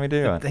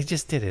do it. They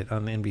just did it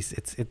on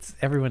NBC. It's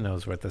everyone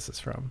knows what this is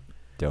from.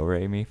 Do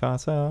re mi fa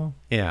so.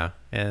 Yeah,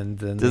 and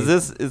then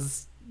does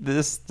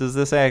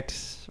this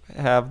act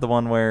have the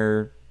one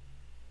where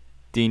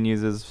Dean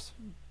uses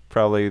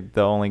probably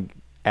the only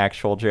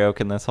actual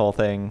joke in this whole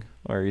thing,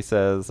 where he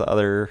says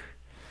other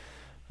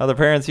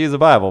parents use a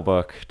Bible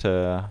book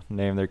to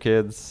name their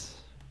kids?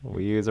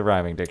 We use a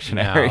rhyming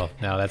dictionary.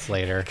 No, that's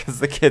later.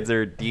 Because the kids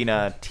are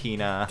Tina,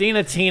 Tina,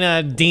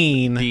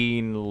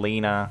 Dean,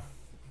 Lena,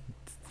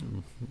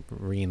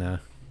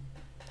 Rena,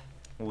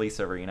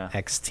 Lisa, Rena,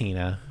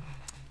 ex-Tina.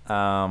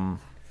 No.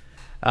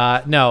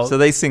 So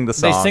they sing the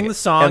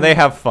song. And they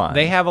have fun.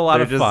 They have a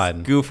lot of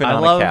fun. Goofing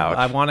on the couch.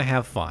 I want to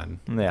have fun.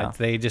 Yeah.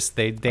 They dance.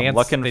 They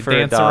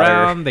dance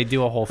around. They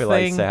do a whole thing.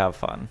 Likes to have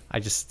fun.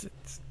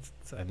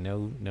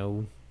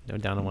 No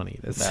Donna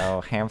Juanitas.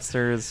 No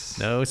hamsters.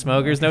 No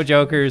smokers. No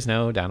jokers.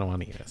 No Donna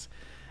Juanitas.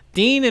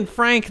 Dean and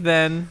Frank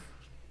then,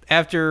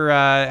 after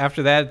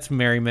that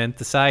merriment,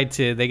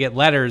 they get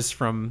letters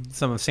from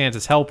some of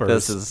Santa's helpers.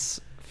 This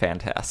is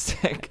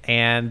fantastic.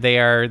 And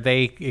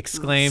they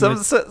exclaim.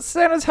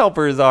 Santa's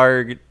helpers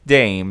are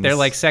dames. They're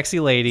like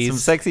sexy ladies. Some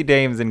sexy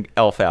dames in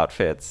elf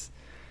outfits.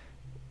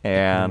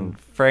 And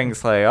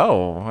Frank's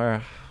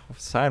like,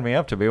 sign me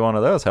up to be one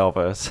of those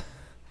helpers.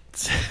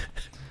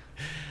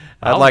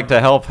 I'd like to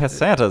help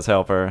Santa's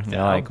helper.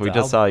 We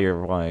just saw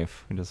your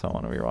wife. We just saw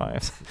one of your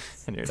wives.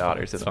 And your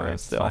daughter's in the room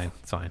still.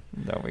 It's fine.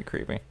 Don't be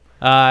creepy.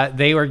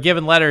 They were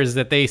given letters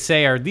that they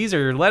say these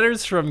are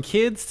letters from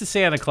kids to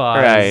Santa Claus.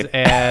 Right.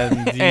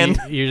 And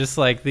you're just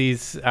like,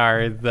 these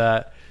are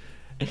the...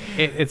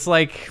 It's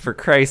like... For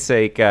Christ's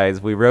sake,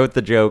 guys, we wrote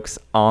the jokes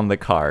on the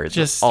cards.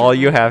 Just all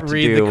you have to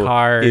do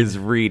is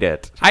read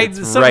it.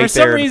 It's right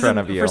there in front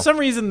of you. For some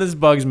reason, this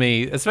bugs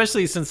me,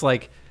 especially since,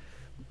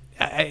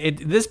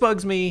 this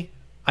bugs me.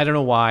 I don't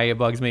know why it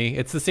bugs me.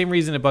 It's the same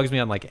reason it bugs me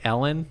on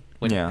Ellen,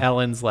 when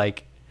Ellen's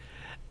like,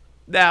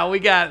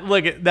 look at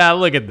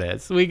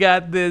this. We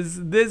got this.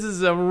 This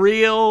is a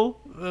real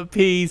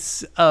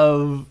piece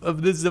of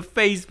this is a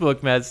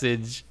Facebook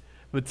message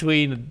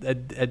between a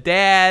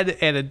dad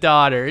and a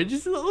daughter. And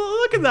just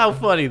look at how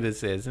funny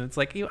this is. And it's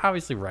like, you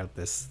obviously wrote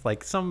this.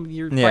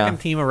 Your fucking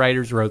team of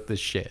writers wrote this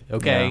shit.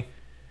 Okay. Yeah.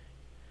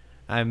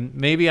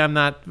 Maybe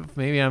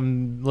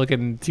I'm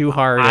looking too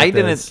hard at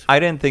this.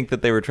 I didn't think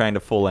that they were trying to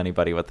fool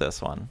anybody with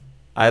this one.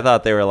 I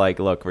thought they were like,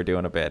 look, we're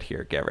doing a bit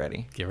here. Get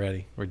ready.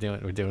 We're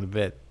doing a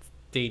bit.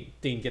 Dean,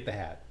 get the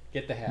hat.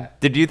 Get the hat.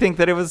 Did you think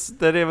that it was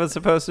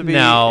supposed to be in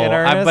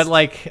earnest? No, but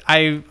like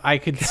I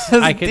could.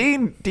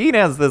 Dean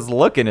has this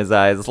look in his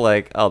eyes,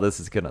 like, oh, this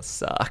is gonna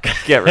suck.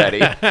 Get ready.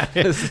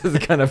 This is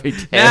gonna be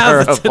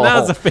terrible.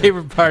 Now's the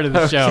favorite part of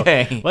the show.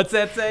 What's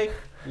that say?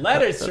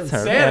 Letters from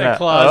Santa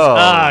Claus.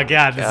 Oh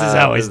God, this is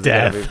always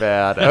death. This is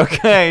gonna be bad.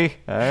 Okay,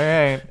 all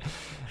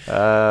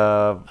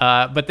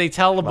right. But they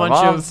tell a bunch of.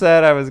 My mom of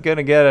said I was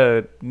gonna get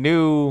a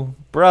new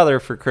brother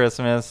for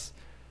Christmas.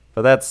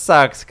 But that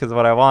sucks because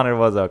what I wanted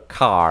was a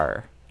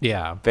car.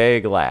 Yeah.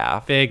 Big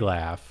laugh.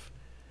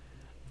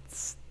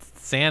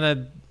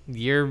 Santa,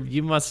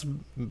 you must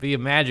be a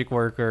magic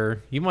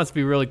worker. You must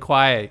be really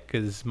quiet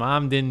because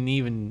Mom didn't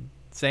even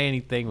say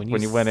anything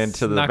when you went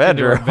into the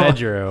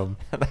bedroom.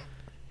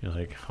 You're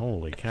like,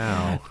 holy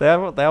cow.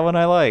 That one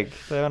I like.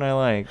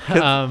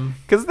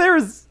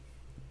 Because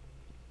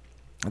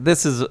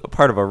this is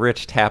part of a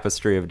rich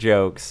tapestry of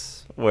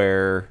jokes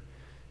where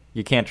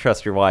you can't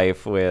trust your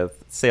wife with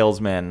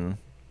salesmen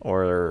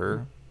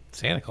or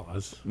Santa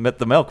Claus,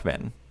 the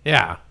milkman.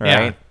 Yeah,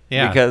 right.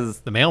 Yeah, because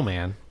the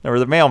mailman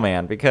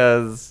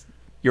because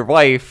your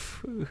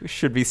wife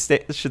should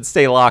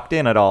stay locked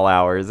in at all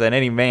hours, and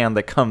any man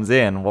that comes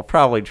in will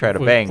probably try to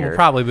bang her. Will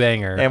probably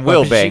bang her, and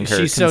will bang her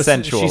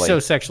consensually. She's so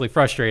sexually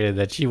frustrated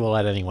that she will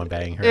let anyone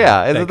bang her.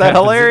 Yeah, isn't that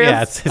hilarious?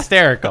 Yeah, it's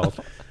hysterical.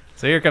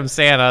 So here comes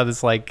Santa,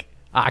 this like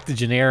fat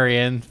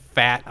octogenarian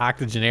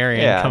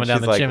coming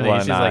down the chimney.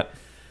 She's like,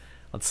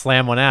 let's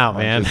slam one out,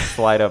 man. Just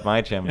slide up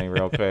my chimney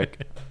real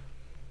quick.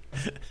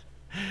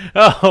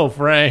 Oh,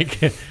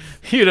 Frank,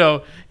 you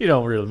don't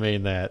really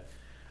mean that.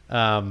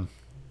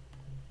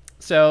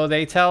 So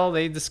they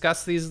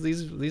discuss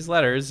these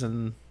letters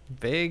and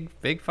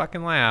big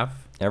fucking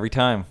laugh every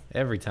time.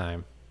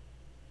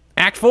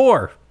 Act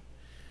 4.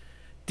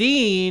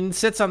 Dean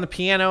sits on the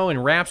piano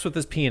and raps with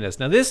his pianist.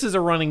 Now this is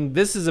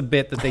a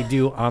bit that they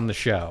do on the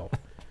show.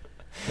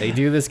 They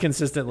do this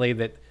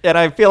consistently. And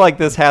I feel like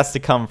this has to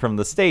come from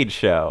the stage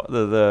show,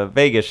 the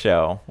Vegas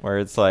show, where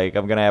it's like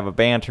I'm going to have a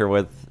banter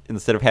with,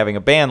 instead of having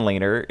a band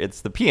leader,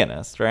 it's the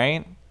pianist,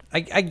 right?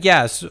 I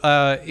guess.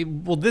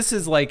 Well, this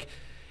is like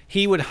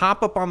he would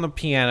hop up on the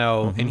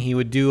piano and he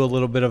would do a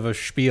little bit of a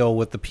spiel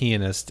with the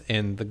pianist.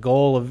 And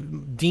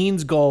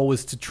Dean's goal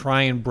was to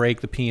try and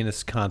break the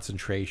pianist's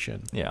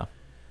concentration. Yeah.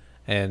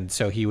 And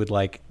so he would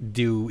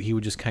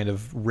just kind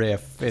of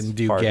riff and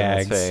do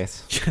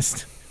gags.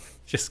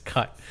 Just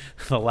cut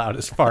the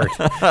loudest part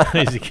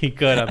as he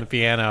could on the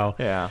piano.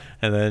 Yeah.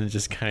 And then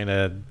just kind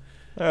of...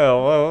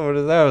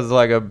 Oh, that was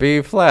like a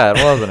B flat,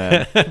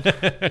 wasn't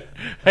it?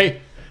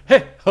 Hey,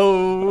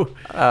 ho!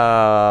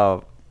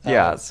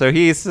 Yeah, so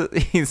he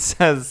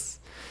says...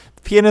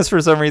 The pianist,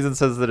 for some reason,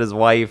 says that his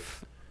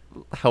wife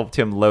helped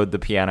him load the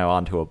piano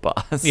onto a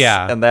bus.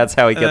 Yeah. And that's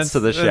how he gets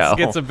to the show.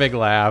 Gets a big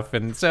laugh.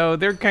 And so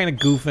they're kind of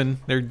goofing.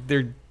 They're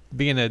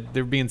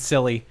being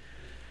silly.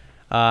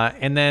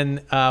 And then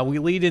we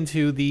lead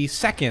into the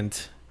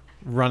second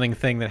running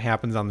thing that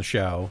happens on the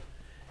show.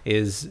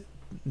 Is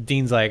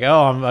Dean's like,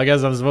 I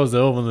guess I'm supposed to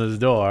open this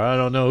door. I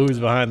don't know who's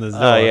behind this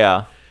door.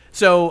 Yeah.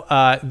 So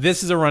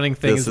this is a running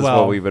thing as well. This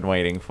is what we've been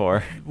waiting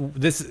for.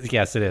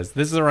 Yes, it is.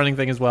 This is a running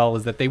thing as well,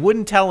 is that they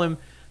wouldn't tell him.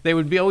 They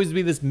would always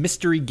be this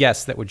mystery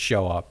guest that would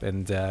show up.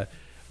 And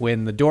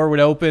when the door would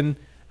open...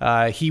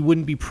 he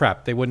wouldn't be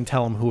prepped. They wouldn't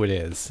tell him who it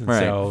is. And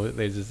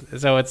right.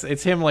 So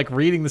it's him like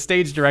reading the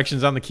stage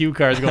directions on the cue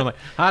cards, going like,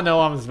 I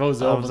know I'm supposed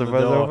to open the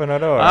door. Open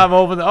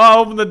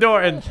the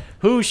door. And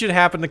who should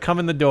happen to come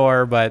in the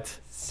door but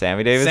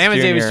Sammy Davis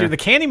Jr., the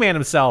Candyman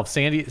himself,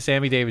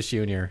 Sammy Davis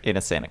Jr. in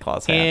a Santa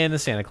Claus hat. And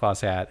it's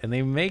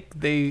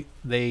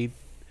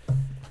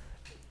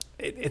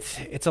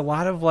a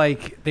lot of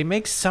like, they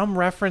make some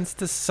reference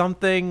to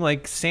something.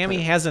 Like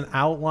Sammy has an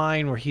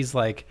outline where he's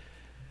like,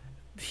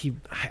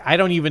 I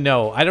don't even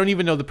know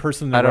the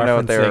person. I don't know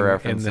what they were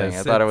referencing.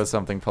 I thought it was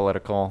something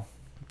political.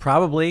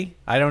 Probably.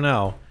 I don't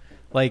know.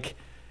 Like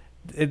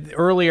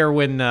earlier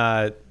when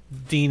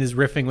Dean is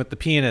riffing with the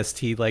pianist,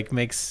 he like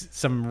makes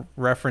some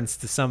reference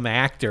to some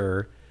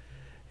actor.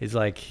 He's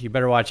like, "You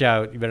better watch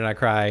out. You better not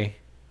cry.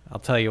 I'll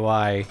tell you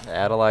why."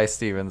 Adlai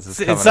Stevens is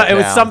coming. It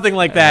was something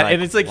like that,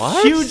 and it's like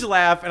what? Huge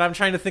laugh. And I'm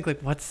trying to think like,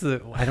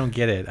 I don't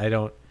get it.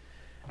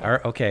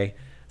 Okay.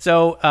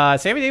 So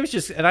Sammy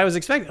Davis I was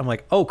expecting. I'm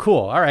like, oh,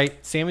 cool. All right,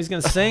 Sammy's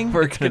gonna sing.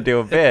 We're gonna do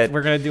a bit. He's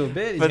but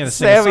gonna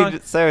sing a song.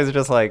 Sammy's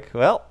just like,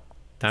 well,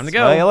 time to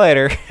go. See you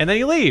later. And then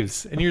he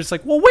leaves, and you're just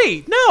like, well,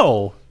 wait,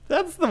 no.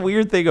 That's the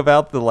weird thing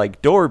about the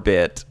like door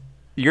bit.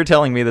 You're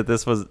telling me that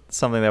this was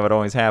something that would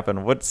always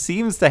happen. What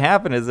seems to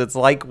happen is it's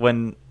like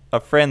when a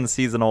friend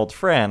sees an old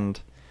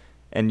friend,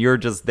 and you're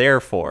just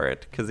there for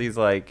it because he's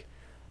like,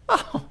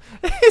 oh,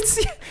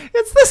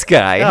 it's this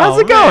guy. How's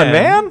it going,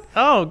 man?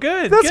 Oh,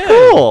 good. That's good,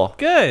 cool.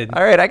 Good.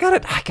 All right, I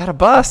got a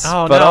bus,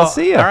 but I'll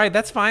see you. All right,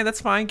 that's fine.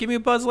 Give me a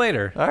buzz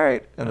later. All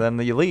right, and then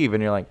you leave,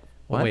 and you're like,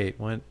 what? Wait,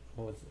 what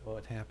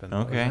happened?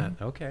 Okay.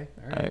 Okay.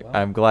 All right.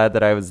 I'm glad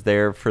that I was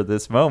there for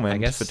this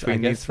moment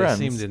between these friends.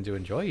 They seemed to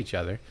enjoy each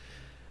other.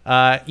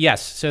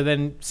 Yes. So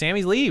then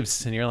Sammy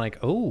leaves, and you're like,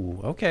 oh,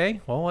 okay.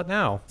 Well, what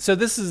now? So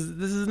this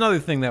is another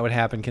thing that would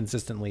happen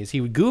consistently. Is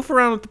he would goof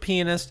around with the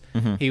pianist,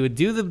 he would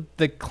do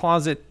the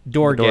closet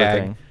door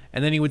gag, thing.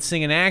 And then he would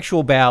sing an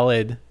actual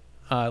ballad,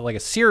 like a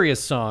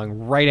serious song,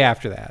 right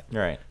after that.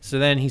 Right. So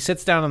then he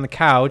sits down on the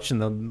couch,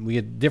 and we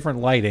had different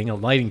lighting. A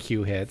lighting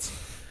cue hits,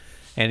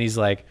 and he's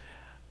like,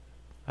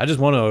 I just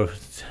want to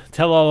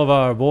tell all of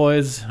our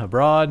boys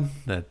abroad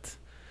that.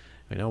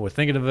 We're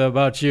thinking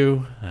about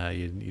you.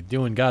 You're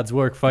doing God's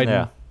work,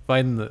 fighting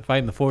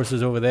the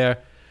forces over there.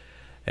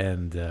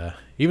 And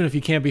even if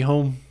you can't be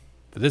home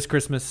for this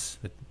Christmas,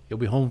 you'll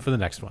be home for the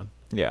next one.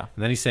 Yeah.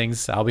 And then he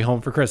sings, I'll be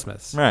home for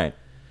Christmas. Right.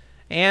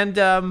 And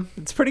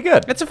it's pretty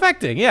good. It's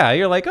affecting. Yeah.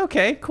 You're like,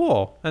 okay,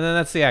 cool. And then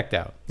that's the act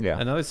out. Yeah.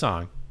 Another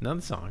song.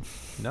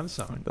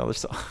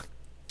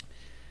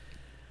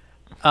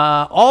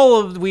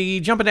 We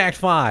jump into Act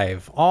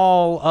 5.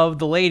 All of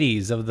the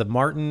ladies of the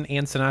Martin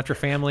and Sinatra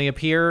family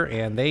appear,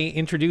 and they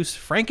introduce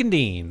Frank and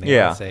Dean.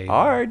 They say,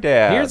 our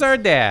dads. Here's our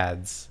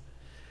dads.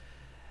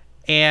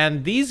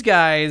 And these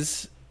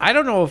guys, I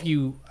don't know if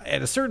you,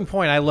 at a certain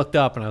point, I looked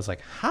up and I was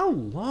like, how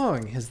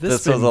long has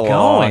this been going? This was a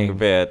long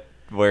bit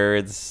where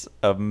it's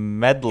a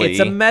medley. It's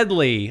a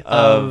medley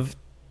of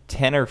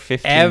 10 or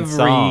 15 every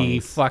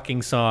songs.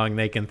 fucking song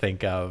they can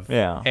think of.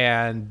 Yeah.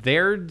 And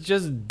they're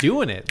just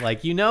doing it.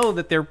 Like,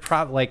 that they're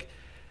like,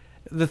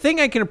 the thing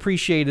I can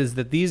appreciate is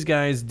that these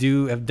guys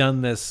have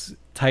done this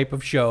type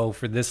of show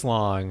for this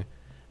long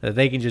that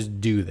they can just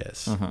do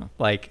this.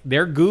 Like,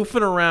 they're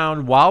goofing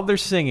around while they're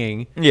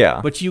singing. Yeah.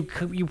 But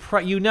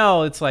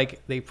it's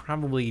like they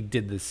probably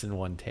did this in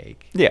one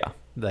take. Yeah.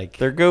 Like,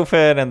 they're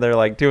goofing and they're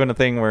like doing a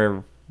thing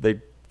where they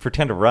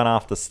pretend to run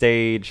off the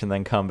stage and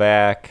then come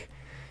back.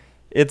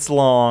 It's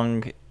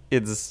long,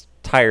 it's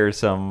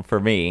tiresome for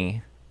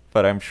me,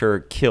 but I'm sure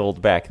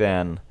killed back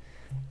then.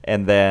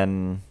 And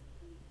then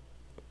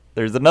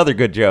there's another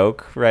good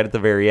joke right at the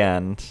very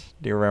end.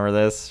 Do you remember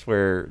this?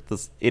 Where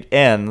it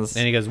ends.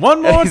 And he goes,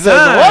 one more time.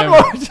 Says, one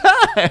more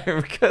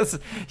time. Because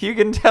you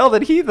can tell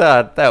that he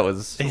thought that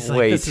was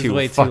way too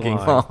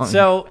long.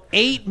 So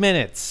 8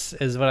 minutes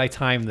is what I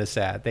timed this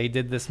at. They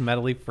did this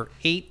medley for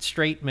 8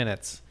 straight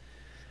minutes.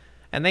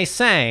 And they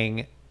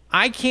sang...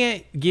 I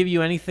Can't Give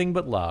You Anything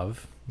But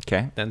Love.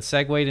 Okay. Then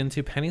segued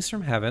into Pennies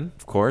from Heaven.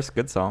 Of course,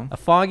 good song. A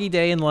Foggy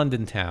Day in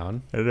London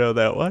Town. I know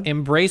that one.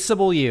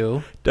 Embraceable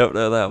You. Don't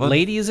know that one.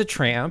 Lady is a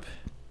Tramp.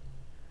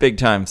 Big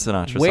time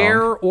Sinatra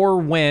Where song. or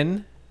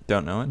When.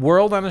 Don't know it.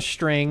 World on a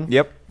String.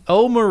 Yep.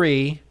 Oh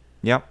Marie.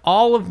 Yep.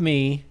 All of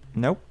Me.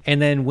 Nope.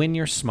 And then When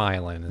You're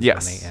Smiling is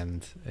yes. when they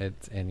end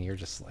it, and you're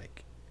just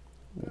like,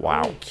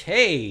 wow.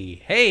 Okay,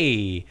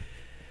 hey.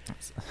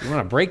 You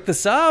want to break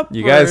this up?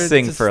 You guys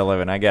sing for a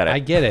living. I get it.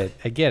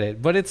 I get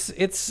it. But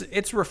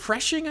it's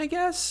refreshing, I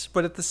guess.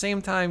 But at the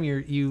same time,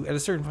 you at a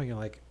certain point, you're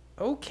like,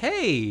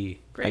 okay,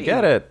 great. I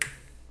get it.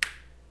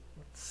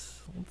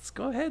 Let's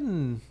go ahead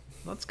and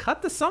let's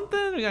cut to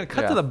something. We got to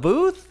cut to the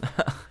booth.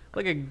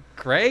 Look at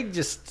Greg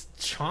just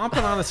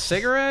chomping on a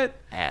cigarette.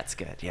 That's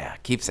good. Yeah,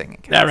 keep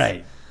singing. All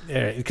right.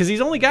 Because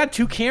he's only got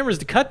 2 cameras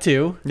to cut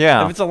to.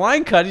 Yeah. If it's a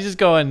line cut, he's just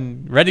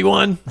going, ready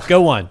 1,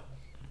 go 1.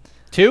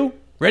 2.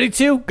 Ready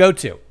 2, go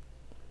 2.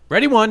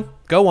 Ready 1,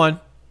 go 1.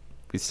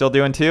 We still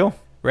doing 2?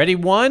 Ready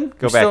 1,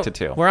 go back to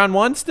 2. We're on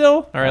 1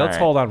 still? All right, let's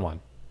hold on 1.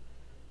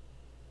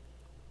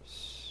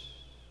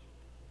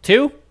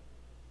 2?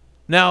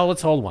 No,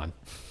 let's hold 1.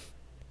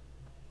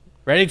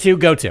 Ready 2,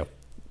 go 2.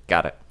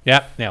 Got it.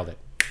 Yep, nailed it.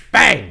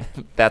 Bang!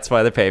 That's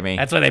why they pay me.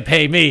 That's why they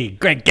pay me,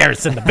 Greg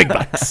Garrison, the big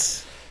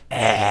bucks.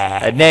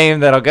 A name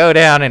that'll go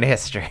down in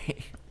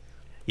history.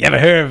 You ever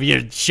heard of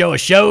your show of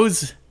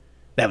shows?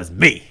 That was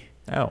me.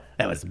 Oh.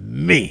 That was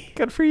me.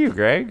 Good for you,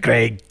 Greg.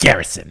 Greg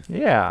Garrison.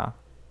 Yeah.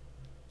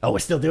 Oh, we're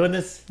still doing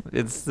this?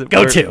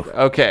 Go 2.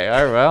 Okay.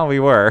 All right. Well, we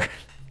were.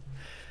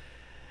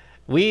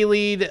 We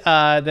lead,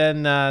 so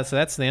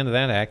that's the end of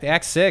that act.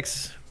 Act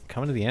 6,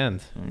 coming to the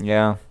end.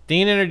 Yeah.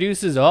 Dean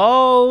introduces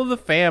all of the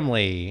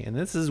family, and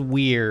this is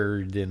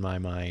weird in my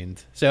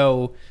mind.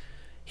 So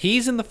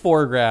he's in the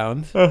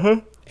foreground,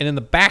 and in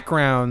the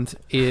background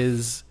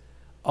is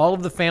all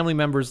of the family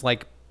members,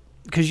 like,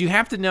 because you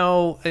have to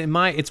know,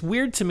 it's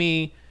weird to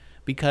me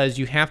because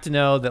you have to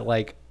know that,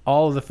 like,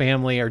 all of the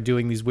family are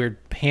doing these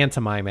weird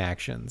pantomime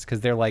actions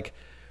because they're, like,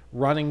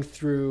 running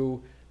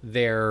through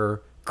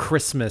their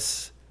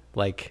Christmas,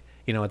 like,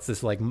 it's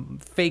this, like,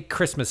 fake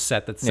Christmas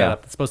set that's set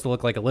up. It's supposed to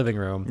look like a living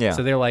room. Yeah.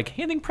 So they're, like,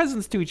 handing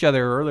presents to each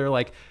other, or they're,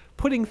 like,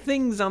 putting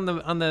things on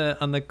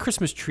the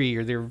Christmas tree,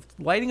 or they're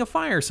lighting a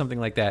fire or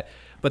something like that.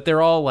 But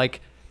they're all,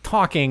 like,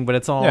 talking, but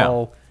it's all...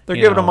 Yeah. They're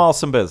giving them all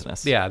some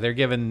business. Yeah, they're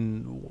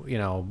giving,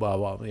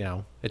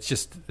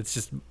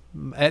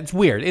 it's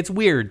weird. It's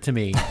weird to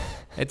me.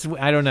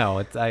 I don't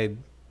know.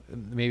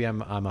 Maybe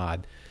I'm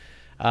odd.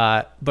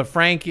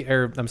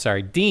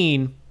 But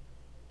Dean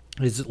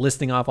is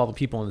listing off all the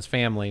people in his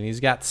family, and he's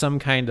got some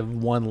kind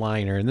of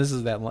one-liner, and this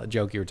is that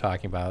joke you were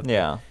talking about.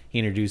 Yeah. He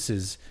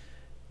introduces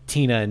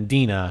Tina and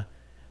Dina,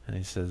 and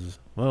he says,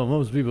 well,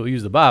 most people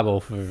use the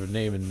Bible for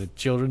naming the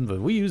children, but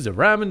we use a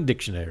rhyming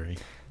dictionary.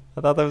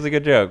 I thought that was a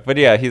good joke. But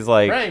yeah, he's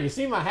like... Frank, you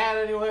see my hat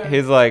anywhere?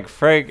 He's like,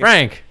 Frank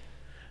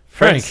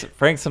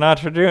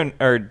Sinatra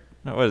Jr. Or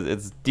what is it?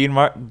 It's Dean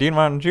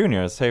Martin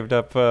Jr. saved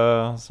up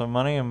some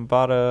money and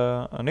bought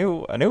a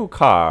new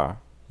car.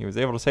 He was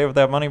able to save up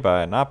that money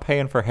by not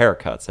paying for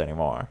haircuts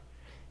anymore.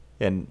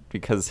 And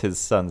because his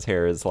son's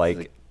hair is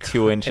like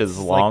 2 inches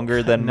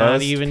longer than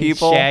most people. Not even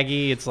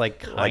shaggy. It's like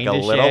kind of a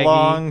little shaggy.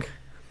 long.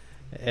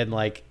 And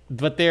like,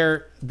 but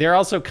they're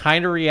also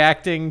kind of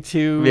reacting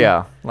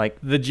to like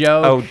the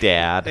joke. Oh,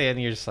 Dad!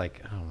 And you're just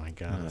like, oh my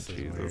god, this is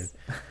weird.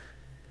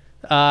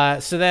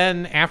 So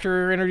then,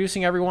 after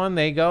introducing everyone,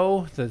 they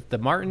go. The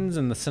Martins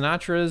and the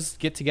Sinatras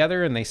get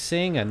together and they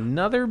sing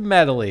another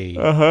medley.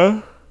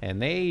 And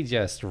they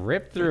just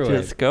rip through it.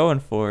 Just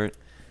going for it.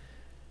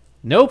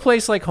 No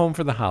Place Like Home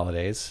for the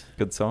Holidays.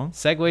 Good song.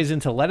 Segues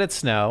into Let It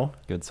Snow.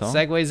 Good song.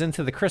 Segues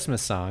into the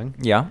Christmas song.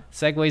 Yeah.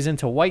 Segues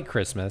into White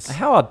Christmas.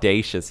 How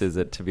audacious is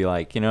it to be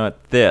like, you know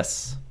what,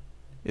 this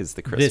is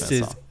the Christmas song.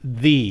 This is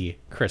the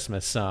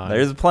Christmas song.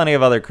 There's plenty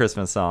of other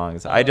Christmas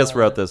songs. I just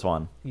wrote this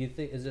one. You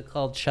think, is it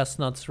called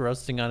Chestnuts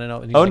Roasting on an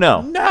Oven? Oh,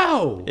 no.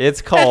 No!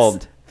 It's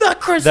called the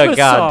Christmas The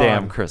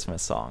goddamn song.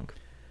 Christmas song.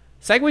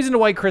 Segues into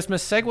White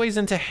Christmas. Segues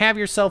into Have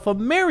Yourself a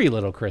Merry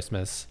Little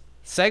Christmas.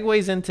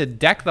 Segues into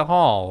Deck the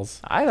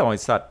Halls. I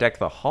always thought Deck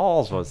the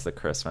Halls was the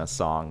Christmas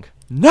song.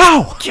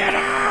 No! Get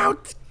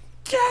out!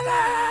 Get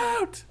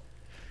out!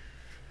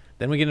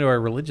 Then we get into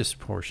our religious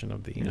portion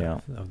of the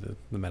of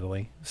the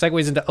medley.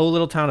 Segues into O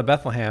Little Town of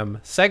Bethlehem.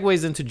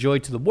 Segues into Joy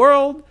to the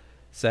World.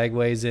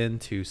 Segues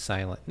into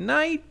Silent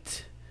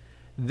Night.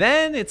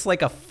 Then it's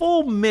like a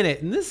full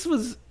minute, and there's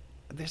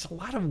a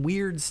lot of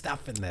weird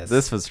stuff in this.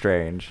 This was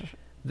strange.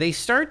 They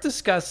start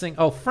discussing...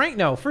 Oh, Frank...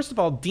 No, first of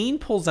all, Dean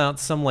pulls out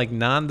some, like,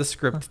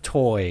 nondescript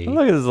toy.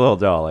 Look at this little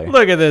dolly.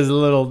 Look at this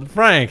little...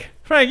 Frank,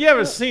 you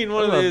ever seen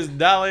one of these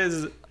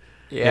dollies?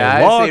 Yeah,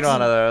 I've seen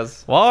one of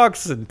those.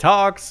 Walks and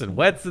talks and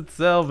wets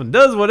itself and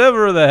does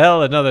whatever the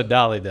hell another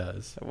dolly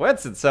does.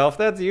 Wets itself?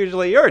 That's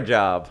usually your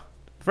job.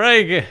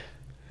 Frank,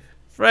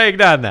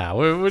 not now.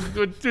 We're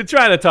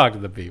trying to talk to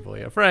the people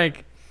here.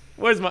 Frank,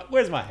 where's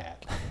my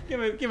hat? Give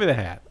me the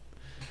hat.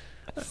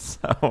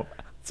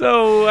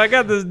 So I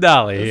got this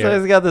dolly here. So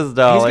he's got this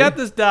dolly. He's got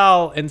this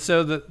doll, and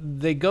so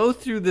they go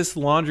through this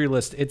laundry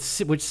list,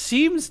 which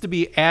seems to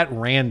be at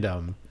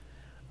random.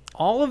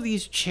 All of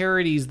these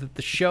charities that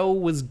the show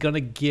was going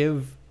to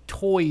give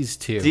toys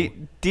to.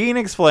 Dean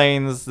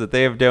explains that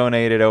they have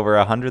donated over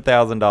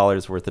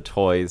 $100,000 worth of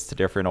toys to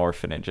different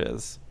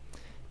orphanages.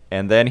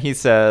 And then he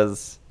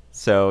says,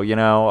 so,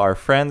 our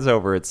friends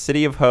over at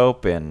City of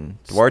Hope in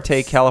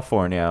Duarte,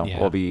 California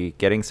will be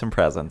getting some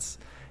presents.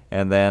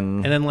 And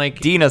then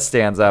like Dina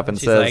stands up and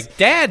says, like,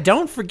 Dad,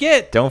 don't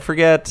forget the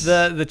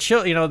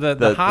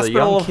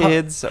hospital of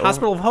kids,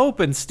 Hospital of Hope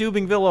in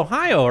Steubenville,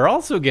 Ohio are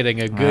also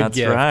getting a good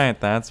gift.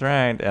 That's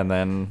right. And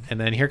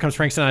then here comes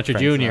Frank Sinatra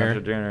Jr.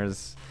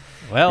 Jr.'s.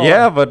 Well,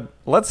 yeah, but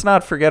let's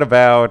not forget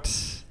about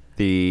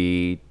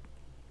the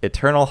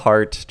Eternal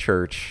Heart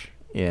Church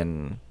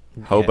in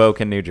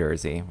Hoboken, New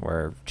Jersey,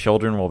 where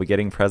children will be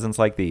getting presents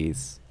like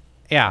these.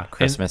 Yeah,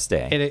 Christmas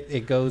Day.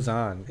 It goes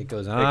on. It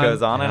goes on. It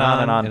goes on and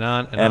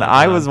on. And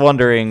I was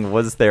wondering,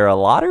 was there a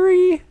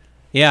lottery?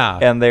 Yeah.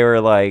 And they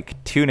were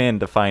like, tune in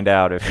to find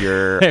out if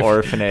your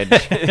orphanage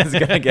is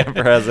going to get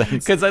presents.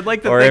 Because I'd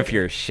like to or if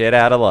you're shit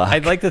out of luck.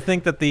 I'd like to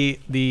think that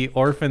the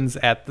orphans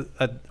at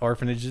the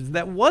orphanages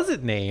that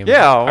wasn't named.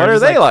 Yeah, what are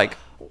they like?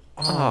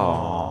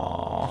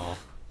 Oh.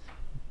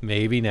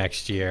 Maybe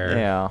next year.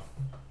 Yeah.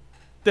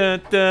 They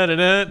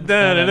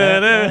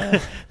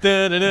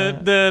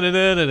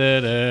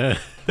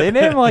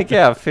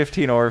name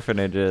 15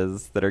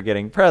 orphanages that are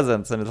getting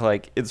presents,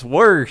 and it's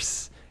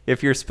worse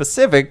if you're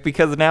specific,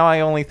 because now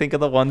I only think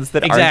of the ones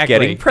that aren't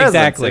getting presents.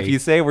 Exactly. If you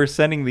say we're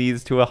sending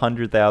these to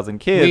 100,000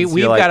 kids,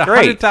 we've got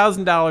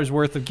 $100,000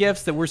 worth of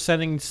gifts that we're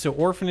sending to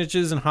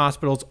orphanages and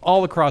hospitals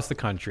all across the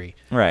country.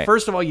 Right.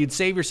 First of all, you'd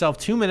save yourself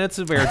 2 minutes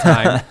of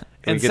airtime.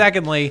 And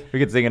secondly, we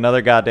could sing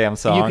another goddamn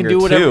song.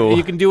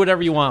 You can do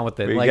whatever you want with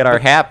it. We get our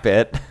hat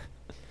bit.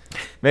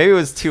 Maybe it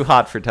was too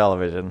hot for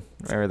television.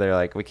 Maybe they're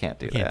like, we can't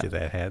do that. Can't do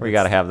that hat. We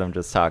got to have them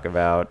just talk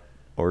about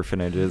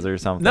orphanages or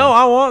something. No,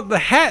 I want the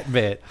hat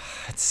bit.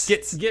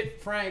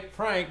 Get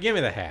Frank, give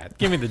me the hat.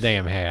 Give me the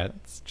damn hat.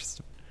 It's just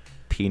a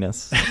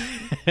penis.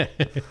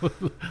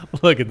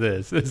 Look at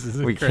this.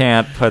 We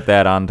can't put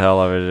that on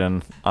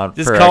television.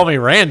 Just call me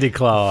Randy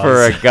Claus.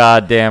 For a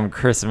goddamn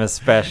Christmas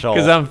special.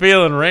 Because I'm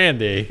feeling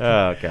Randy.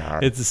 Oh,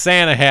 God. It's a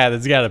Santa hat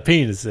that's got a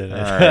penis in it.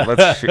 All right,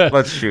 let's shoot it.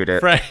 Let's shoot it.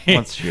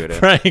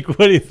 Frank,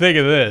 what do you think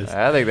of this?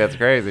 I think that's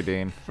crazy,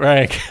 Dean.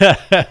 Frank,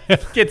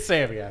 get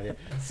Sammy out here.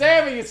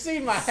 Sammy, you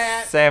seen my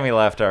hat? Sammy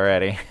left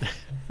already.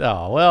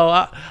 Oh,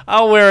 well,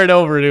 I'll wear it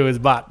over to his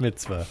bat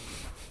mitzvah.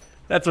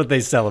 That's what they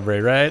celebrate,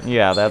 right?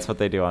 Yeah, that's what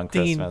they do on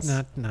Dean,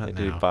 Christmas. Not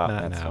do now.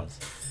 bat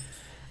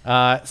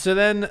mitzvahs. So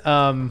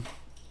then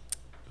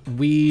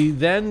we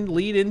then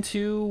lead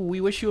into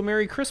We Wish You a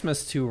Merry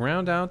Christmas to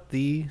round out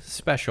the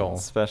special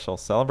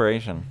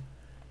celebration.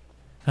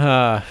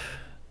 And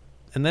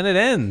then it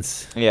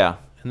ends. Yeah.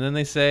 And then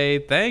they say,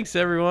 thanks,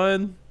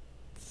 everyone.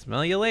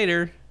 Smell you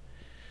later.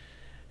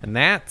 And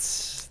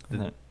that's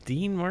the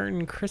Dean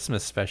Martin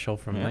Christmas special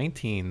from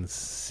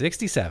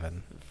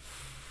 1967.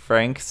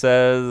 Frank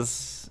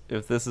says,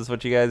 if this is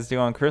what you guys do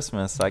on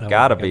Christmas, I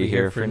gotta be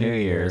here for New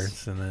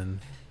Year's. And then,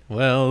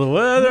 well, the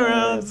weather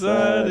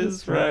outside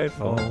is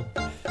frightful.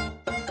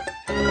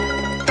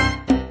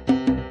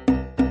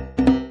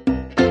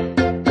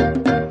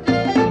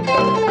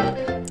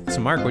 So,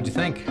 Mark, what'd you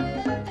think?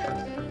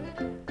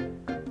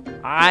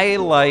 I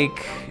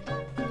like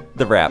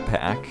the Rat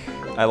Pack.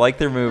 I like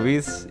their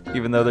movies,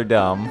 even though they're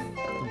dumb.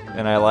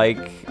 And I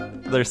like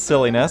their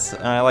silliness,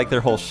 and I like their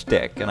whole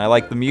shtick. And I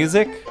like the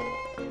music.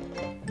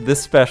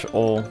 This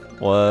special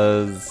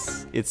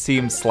it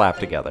seems slapped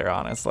together,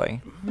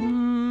 honestly.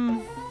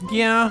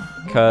 Yeah.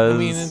 Because, I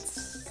mean,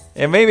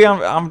 and maybe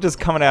I'm just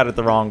coming at it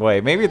the wrong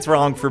way. Maybe it's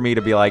wrong for me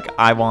to be like,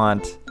 I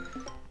want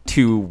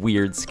 2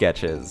 weird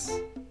sketches.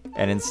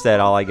 And instead,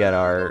 all I get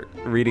are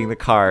reading the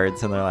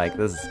cards, and they're like,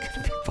 this is going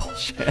to be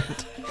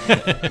bullshit.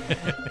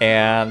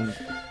 And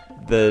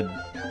the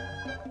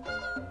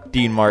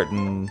Dean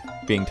Martin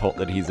being told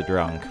that he's a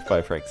drunk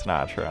by Frank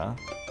Sinatra.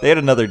 They had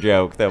another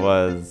joke that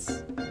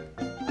was,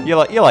 you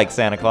like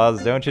Santa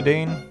Claus, don't you,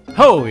 Dean?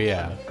 Oh,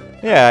 yeah.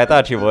 Yeah, I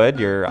thought you would.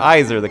 Your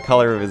eyes are the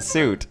color of his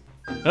suit.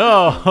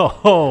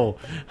 Oh,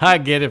 I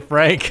get it,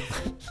 Frank.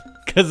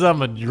 Because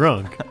I'm a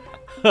drunk.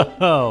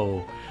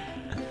 Oh.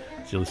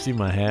 Did you see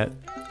my hat?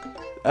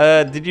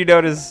 Did you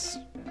notice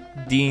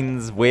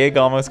Dean's wig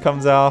almost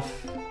comes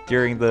off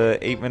during the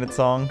 8-minute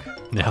song?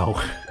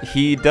 No.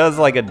 He does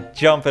like a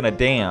jump and a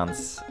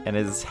dance, and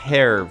his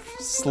hair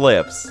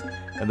slips,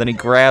 and then he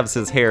grabs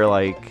his hair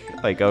like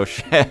oh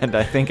shit,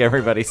 I think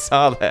everybody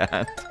saw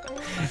that.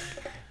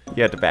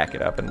 You had to back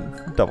it up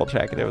and double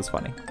check it. It was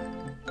funny.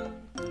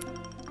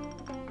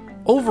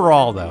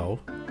 Overall, though,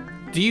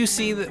 do you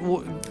see that?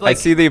 Like, I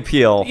see the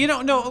appeal.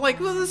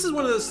 This is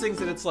one of those things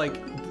that it's like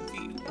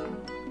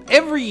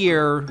every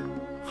year,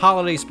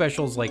 holiday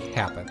specials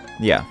happen.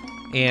 Yeah.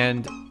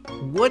 And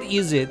what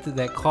is it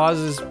that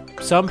causes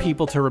some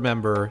people to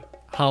remember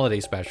holiday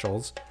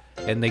specials,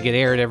 and they get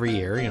aired every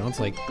year? It's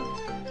like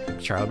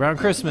Charlie Brown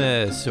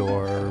Christmas,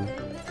 or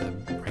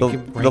the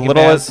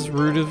Littlest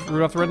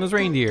Rudolph the Red-Nosed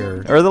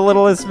Reindeer, or The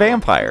Littlest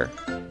Vampire.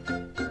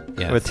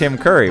 Yes. With Tim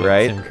Curry,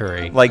 right? Tim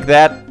Curry. Like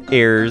that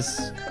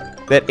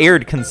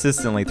aired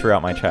consistently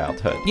throughout my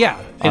childhood.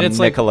 Yeah, and it's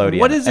Nickelodeon.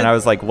 What is it? And I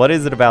was like, what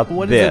is it about this?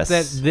 What is it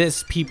that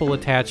this people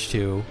attach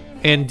to?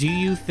 And do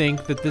you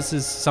think that this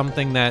is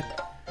something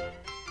that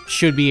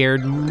should be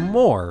aired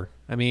more?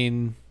 I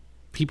mean,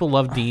 people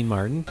love Dean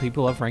Martin.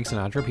 People love Frank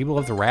Sinatra. People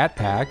love the Rat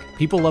Pack.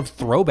 People love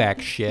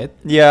throwback shit.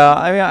 Yeah,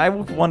 I mean, I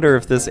wonder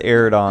if this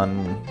aired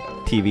on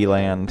TV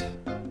Land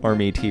or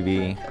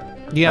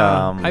MeTV.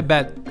 Yeah, I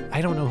bet.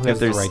 I don't know who has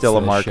the rights to this show. If there's still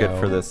a market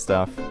for this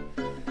stuff.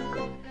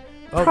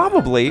 Oh,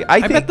 probably. I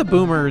think bet the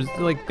boomers,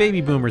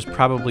 baby boomers,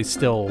 probably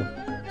still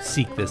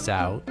seek this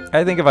out.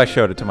 I think if I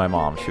showed it to my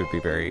mom,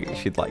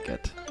 she'd like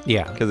it.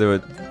 Yeah.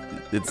 Because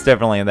it's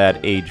definitely in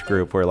that age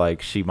group where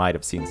she might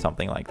have seen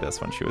something like this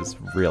when she was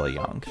really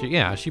young.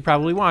 She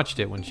probably watched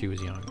it when she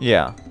was young.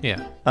 Yeah.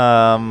 Yeah.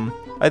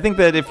 I think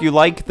that if you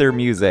like their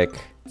music,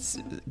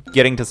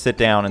 getting to sit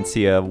down and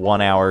see a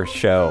 1-hour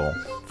show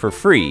for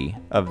free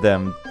of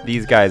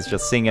these guys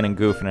just singing and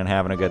goofing and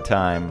having a good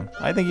time,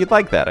 I think you'd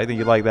like that. I think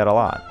you'd like that a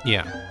lot.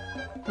 Yeah.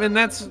 And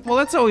that's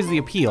always the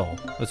appeal,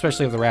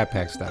 especially of the Rat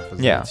Pack stuff.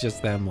 Yeah. It's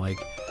just them,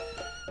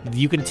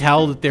 you can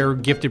tell that they're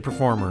gifted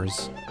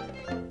performers,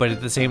 but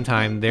at the same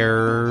time,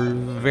 they're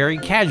very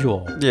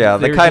casual. Yeah,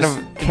 the kind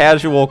of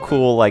casual,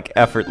 cool,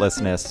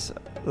 effortlessness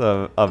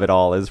of it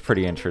all is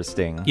pretty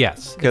interesting.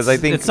 Yes. Because I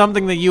think it's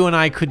something that you and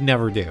I could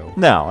never do.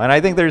 No, and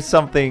I think there's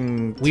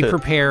something we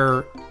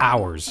prepare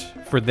hours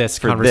for this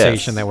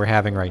conversation that we're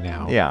having right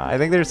now. Yeah, I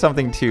think there's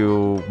something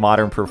to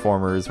modern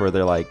performers where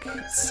they're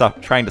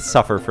trying to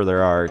suffer for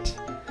their art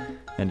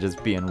and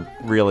just being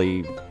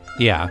really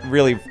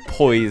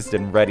poised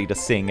and ready to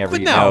sing every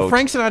note. But no,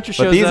 Frank Sinatra shows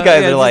up. But these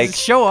guys are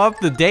show up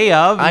the day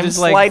of. And I'm just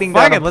sliding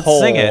down a let's pole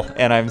sing it.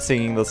 And I'm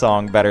singing the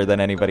song better than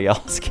anybody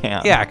else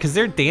can. Yeah, because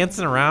they're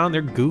dancing around,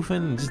 they're goofing,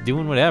 and just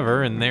doing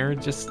whatever, and they're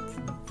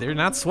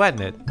not sweating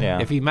it. Yeah.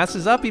 If he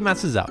messes up, he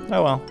messes up.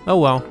 Oh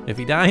well. If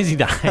he dies, he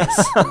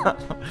dies.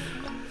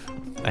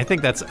 I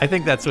think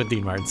that's what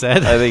Dean Martin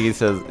said. I think he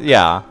says,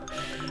 yeah.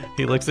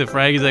 He looks at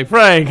Frank. He's like,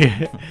 Frank,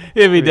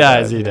 if he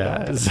dies, he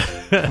dies.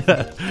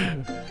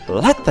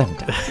 Let them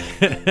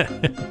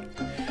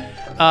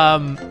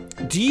die.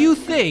 Do you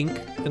think,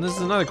 and this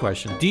is another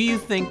question, do you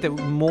think that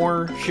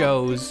more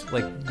shows,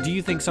 do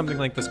you think something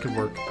like this could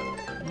work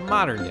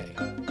modern day?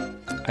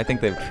 I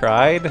think they've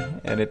tried,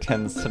 and it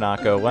tends to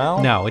not go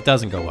well. No, it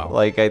doesn't go well.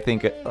 I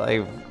think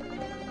I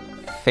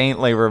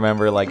faintly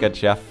remember a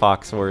Jeff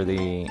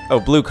Foxworthy,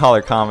 Blue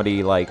Collar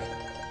Comedy, they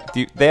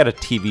had a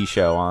TV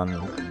show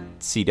on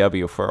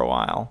CW for a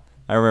while.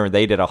 I remember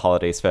they did a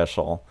holiday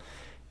special,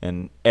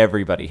 and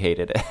everybody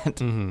hated it.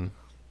 Mm-hmm.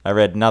 I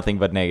read nothing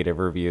but negative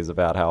reviews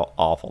about how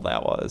awful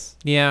that was.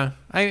 Yeah,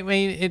 I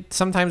mean,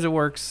 sometimes it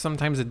works,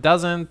 sometimes it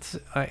doesn't.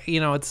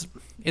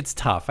 It's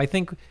tough. I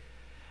think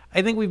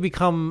we've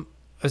become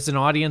as an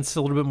audience,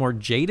 a little bit more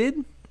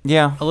jaded.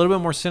 Yeah. A little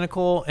bit more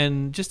cynical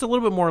and just a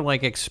little bit more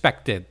like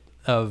expected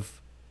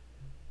of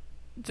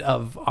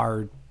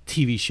our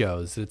TV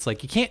shows. It's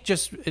like you can't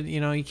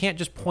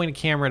just point a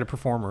camera at a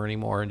performer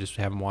anymore and just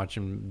have them watch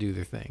them do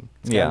their thing.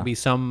 It's got to be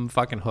some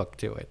fucking hook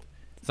to it.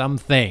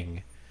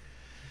 Something.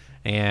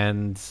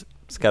 And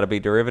it's got to be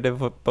derivative,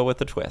 but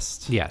with a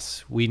twist.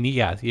 Yes.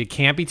 It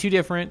can't be too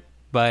different,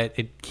 but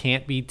it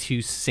can't be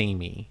too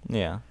samey.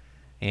 Yeah.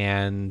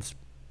 And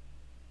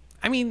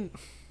I mean,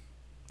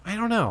 I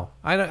don't know.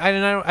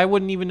 I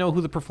wouldn't even know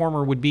who the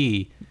performer would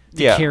be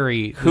to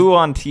carry. Who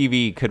on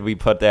TV could we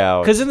put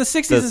out? Because in the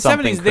 60s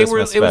and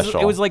 70s,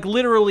 it was like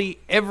literally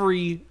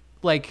every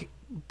like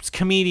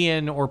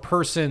comedian or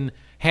person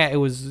it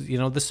was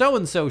the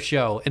so-and-so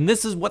show, and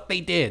this is what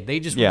they did. They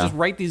just would just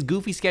write these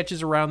goofy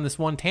sketches around this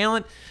one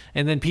talent,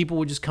 and then people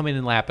would just come in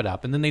and lap it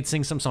up, and then they'd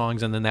sing some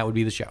songs, and then that would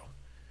be the show.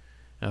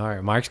 All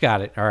right, Mark's got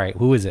it. All right,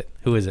 who is it?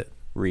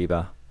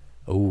 Reba.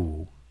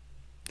 Oh,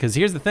 because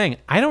here's the thing.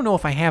 I don't know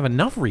if I have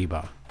enough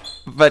Reba.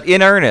 But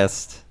in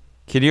earnest,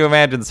 can you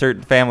imagine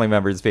certain family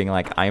members being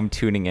like, I'm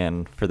tuning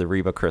in for the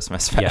Reba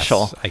Christmas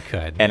special? Yes, I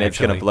could. And it's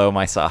going to blow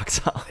my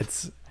socks off.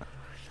 It's,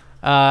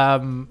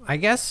 I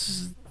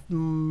guess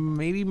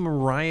maybe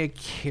Mariah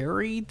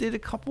Carey did a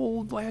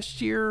couple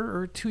last year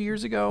or 2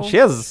 years ago.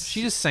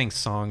 She just sang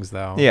songs,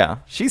 though. Yeah.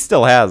 She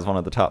still has one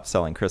of the top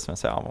selling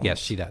Christmas albums. Yes,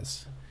 she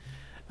does.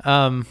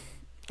 I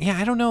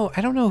don't know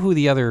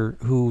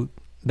who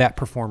that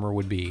performer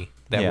would be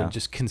that would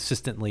just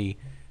consistently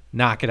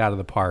knock it out of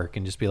the park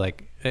and just be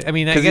like, I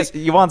mean, I guess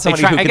you want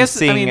somebody who can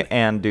sing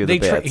and do the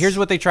bits. Here's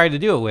what they tried to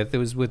do it with. It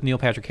was with Neil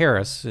Patrick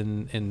Harris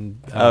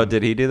and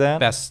did he do that?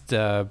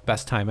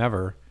 Best Time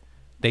Ever.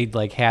 They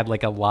had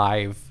a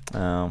live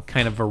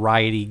kind of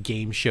variety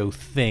game show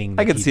thing.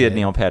 I could see a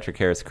Neil Patrick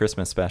Harris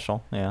Christmas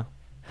special. Yeah,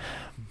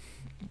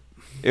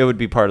 it would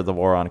be part of the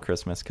war on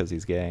Christmas because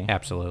he's gay.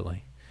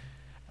 Absolutely.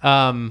 We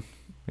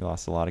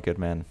lost a lot of good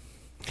men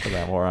for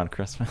that war on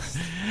Christmas.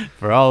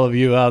 For all of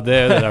you out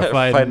there that are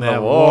fighting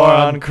that war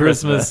on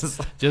Christmas,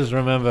 just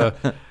remember,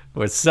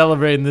 we're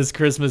celebrating this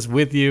Christmas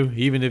with you,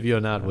 even if you're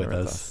not with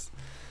us.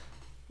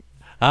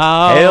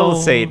 Hail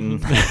Satan.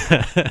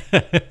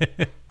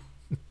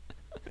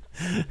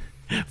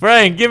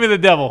 Frank, give me the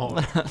devil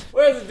horn.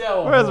 Where's the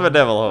devil horn? Where's my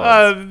devil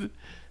horns?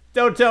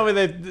 Don't tell me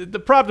that the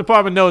prop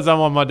department knows I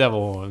want my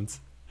devil horns.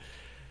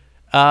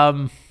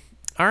 All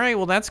right,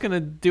 well, that's going to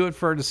do it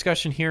for our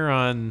discussion here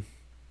on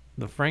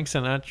the Frank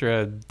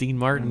Sinatra, Dean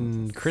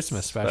Martin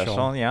Christmas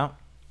special. Yeah.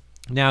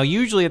 Now,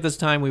 usually at this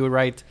time, we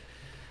would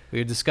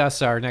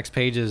discuss our next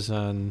pages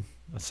on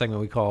a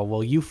segment we call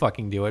 "Well, You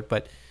Fucking Do It,"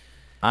 but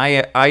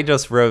I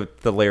just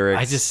wrote the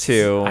lyrics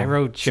I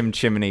wrote Chim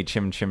Chimney,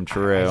 Chim Chim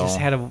Chiroo.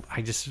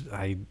 I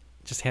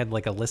just had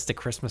like a list of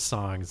Christmas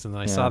songs, and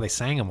then I saw they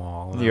sang them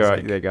all.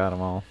 They got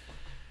them all.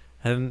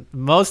 And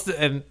most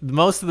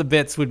of the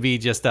bits would be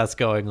just us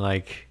going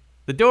like,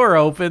 the door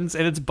opens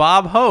and it's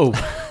Bob Hope.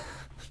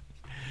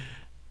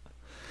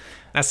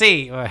 Now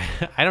see, I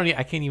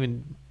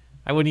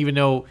wouldn't even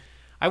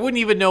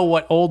know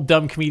what old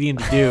dumb comedian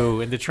to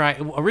do and to try.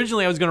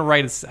 Originally, I was going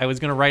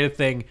to write a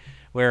thing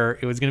where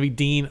it was going to be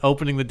Dean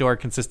opening the door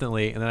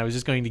consistently, and then I was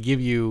just going to give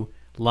you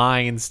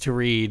lines to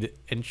read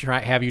and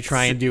have you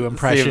try and do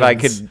impressions. See if I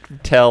could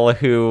tell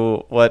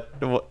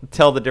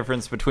tell the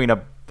difference between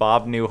a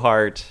Bob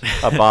Newhart,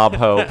 a Bob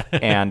Hope,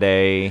 and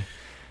a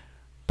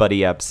Buddy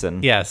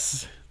Ebsen.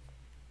 Yes.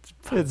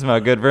 It's my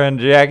good friend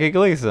Jackie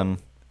Gleason.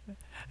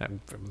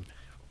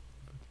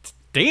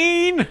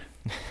 Dean!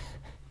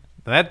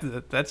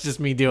 That's just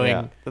me doing...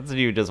 Yeah, that's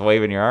you just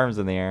waving your arms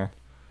in the air.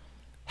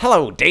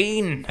 Hello,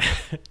 Dean!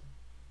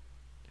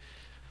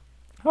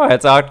 Oh,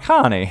 it's Art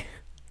Connie.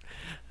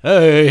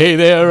 Hey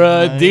there,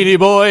 Deanie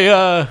boy.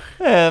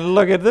 And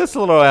look at this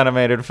little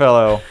animated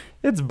fellow.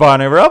 It's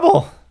Barney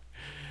Rubble.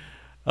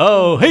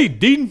 Oh, hey,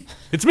 Dean.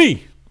 It's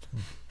me,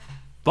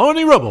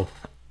 Barney Rubble.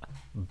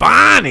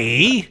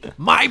 Barney?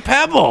 My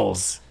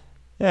pebbles.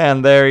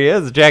 And there he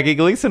is, Jackie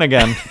Gleason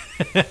again.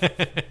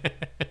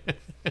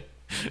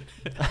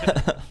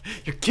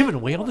 You're giving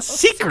away all the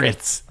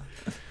secrets.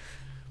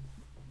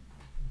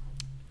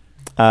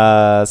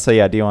 So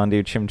yeah, do you want to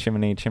do Chim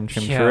Chimney, Chim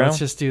Chim Chiroo? Yeah, let's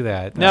just do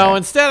that. No,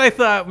 instead I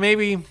thought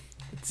maybe,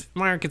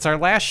 Mark, it's our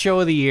last show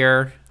of the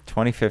year.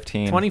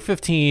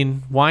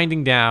 2015,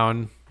 winding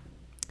down.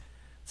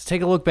 Let's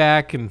take a look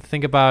back and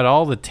think about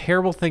all the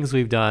terrible things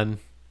we've done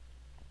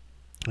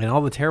and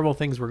all the terrible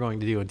things we're going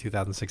to do in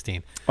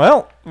 2016.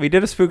 Well, we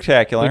did a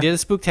spooktacular.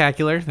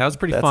 That was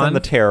pretty fun. That's in the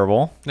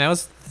terrible. That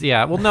was,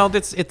 yeah. Well, no,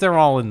 they're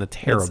all in the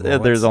terrible.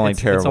 There's only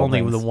terrible It's only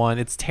things. the one.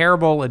 It's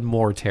terrible and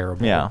more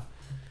terrible. Yeah.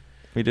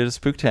 We did a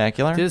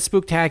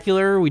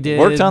spooktacular. We did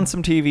worked on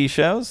some TV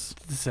shows.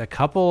 A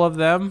couple of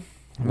them.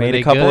 Made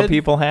a couple of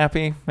people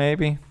happy,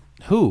 maybe.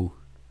 Who?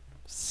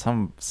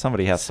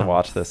 Somebody has to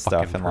watch this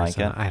stuff and like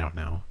it. I don't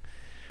know.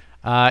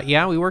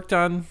 Yeah, we worked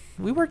on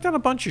a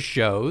bunch of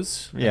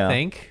shows. Yeah. I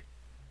think.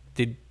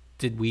 Did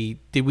we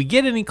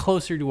get any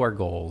closer to our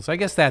goals? I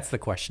guess that's the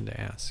question to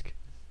ask.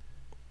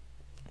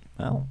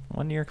 Well,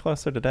 1 year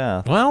closer to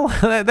death. Well,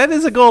 that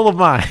is a goal of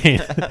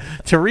mine,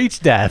 to reach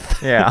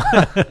death. Yeah.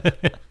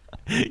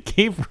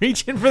 Keep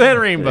reaching for that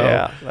rainbow.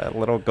 Yeah, that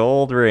little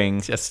gold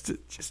ring. Just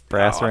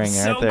brass ring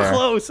right there. I'm so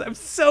close. I'm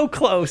so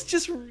close.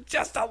 Just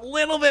a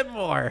little bit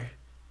more.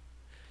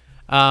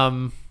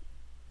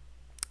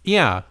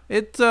 Yeah,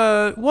 it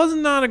was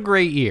not a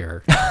great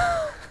year.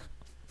 I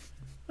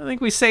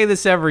think we say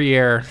this every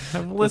year.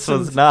 I've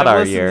listened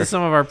to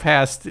some of our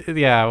past.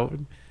 Yeah,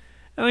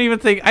 I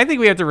think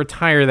we have to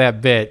retire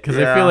that bit because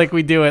I feel like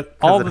we do it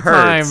all the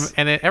time,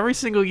 and every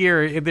single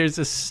year there's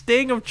a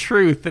sting of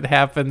truth that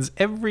happens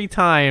every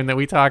time that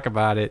we talk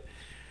about it,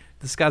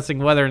 discussing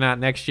whether or not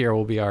next year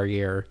will be our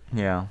year.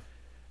 Yeah.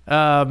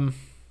 Do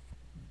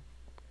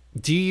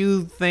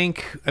you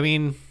think? I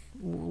mean,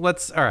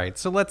 let's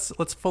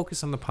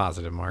focus on the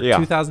positive, Mark. Yeah.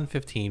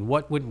 2015.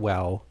 What went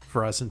well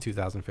for us in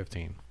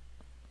 2015?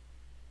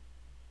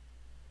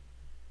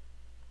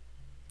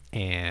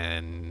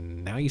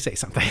 And now you say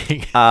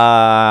something.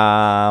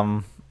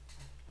 I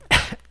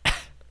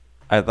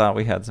thought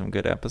we had some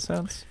good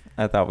episodes.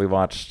 I thought we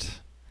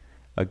watched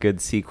a good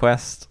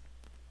Sequest.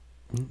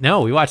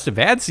 No, we watched a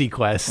bad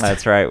Sequest.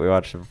 That's right. We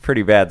watched a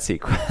pretty bad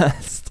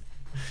Sequest.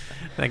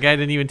 That guy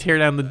didn't even tear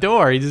down the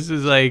door. He just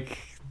was like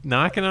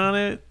knocking on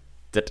it.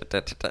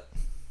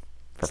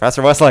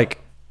 Professor Westlake.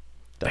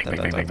 Bang,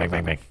 bang, bang, bang,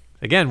 bang, bang.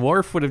 Again,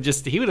 Worf would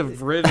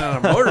have ridden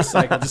on a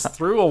motorcycle just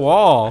through a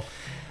wall.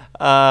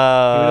 He would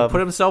have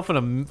put himself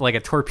in a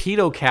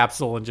torpedo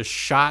capsule and just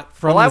shot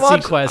from the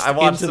Sequest. I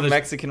watched some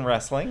Mexican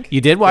wrestling. You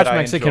did watch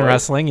Mexican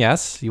wrestling,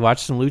 yes. You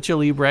watched some Lucha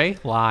Libre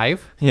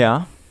live.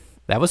 Yeah.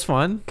 That was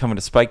fun. Coming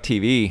to Spike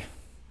TV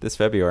this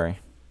February.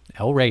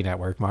 El Rey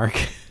Network, Mark.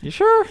 You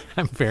sure?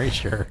 I'm very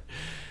sure.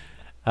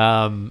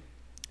 So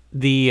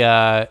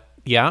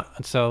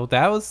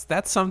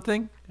that's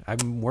something.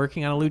 I'm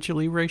working on a Lucha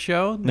Libre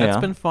show. That's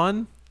been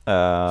fun.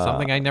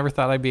 Something I never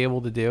thought I'd be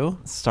able to do.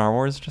 Star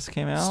Wars just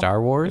came out.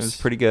 Star Wars. It was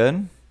pretty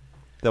good.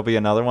 There'll be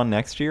another one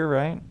next year,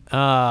 right?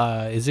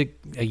 Is it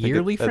a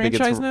yearly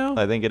franchise now?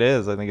 I think it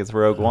is. I think it's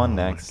Rogue One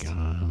next.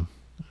 Oh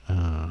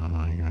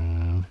my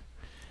god.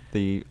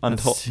 The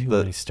untold. Too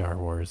many Star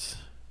Wars.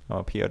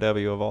 Oh,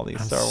 POW of all these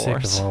I'm Star sick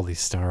Wars. of all these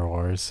Star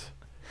Wars.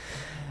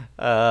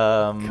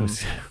 Why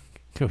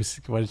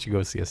don't you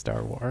go see a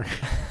Star Wars?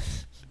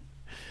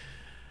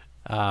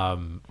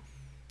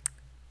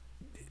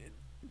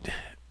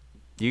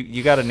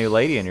 You got a new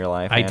lady in your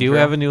life. I do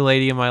have a new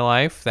lady in my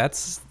life.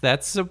 That's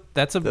a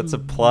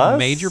plus.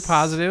 Major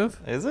positive.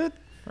 Is it?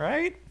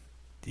 Right?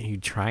 Are you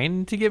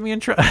trying to get me in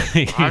trouble?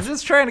 I'm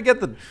just trying to get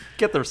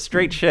the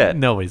straight shit.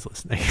 Nobody's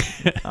listening.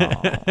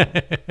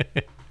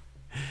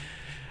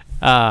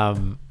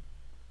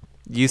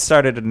 You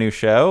started a new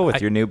show with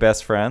your new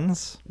best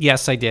friends?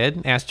 Yes, I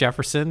did. Ask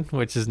Jefferson,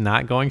 which is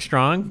not going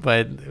strong,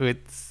 but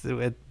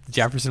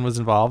Jefferson was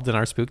involved in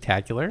our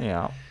Spooktacular.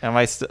 Yeah. And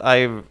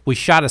we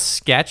shot a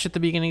sketch at the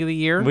beginning of the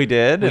year. We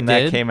did,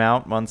 that came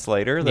out months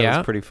later. That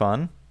was pretty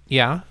fun.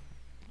 Yeah.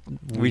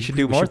 We should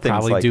do more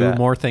things like that. Probably do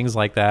more things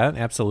like that.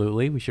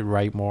 Absolutely. We should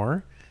write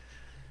more.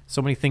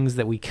 So many things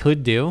that we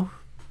could do.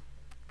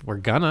 We're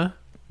gonna.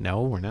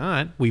 No, we're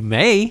not. We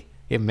may.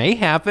 It may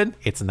happen.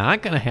 It's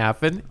not going to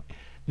happen.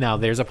 Now,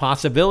 there's a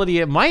possibility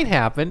it might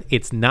happen.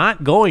 It's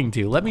not going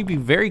to. Let me be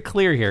very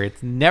clear here.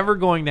 It's never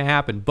going to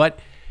happen, but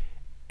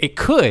it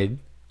could.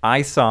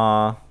 I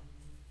saw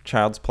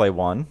Child's Play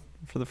 1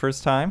 for the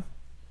first time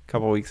a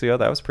couple weeks ago.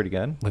 That was pretty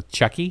good. With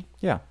Chucky?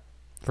 Yeah.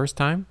 First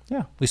time?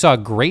 Yeah. We saw a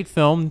great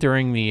film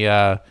during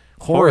the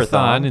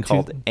Horror-thon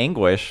called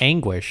Anguish.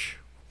 Anguish.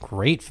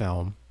 Great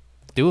film.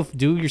 Do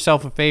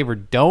yourself a favor.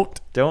 Don't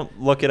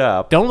look it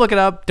up. Don't look it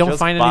up. Don't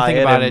find anything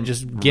about it.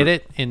 Just get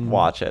it and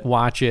watch it.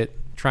 Watch it.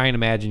 Try and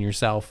imagine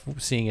yourself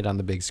seeing it on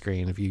the big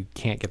screen if you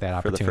can't get that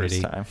opportunity. For the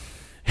first time.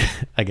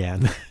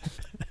 Again.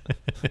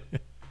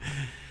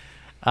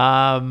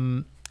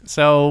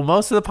 So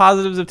most of the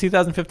positives of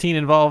 2015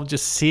 involved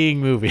just seeing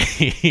movies.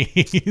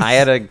 I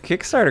had a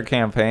Kickstarter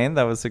campaign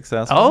that was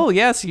successful. Oh,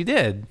 yes, you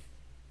did.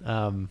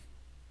 The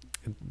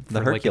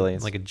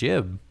Hercules. Like a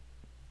jib.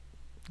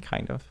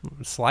 Kind of.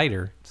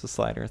 Slider. It's a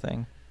slider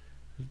thing.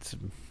 It's a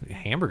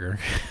hamburger.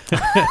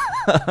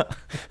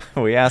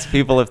 We asked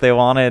people if they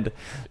wanted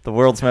the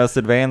world's most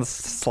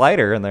advanced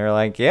slider, and they're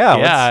like,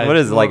 yeah. What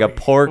is it, like a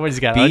pork What, has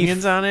it got beef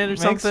onions on it or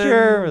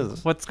mixture? Something?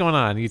 What's going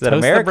on? You is that toast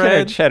American the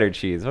bread? or cheddar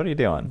cheese? What are you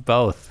doing?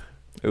 Both.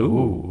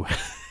 Ooh.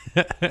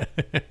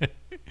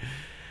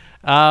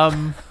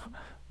 I'm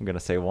going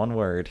to say one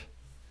word.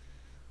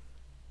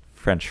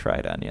 French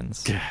fried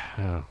onions.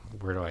 Oh,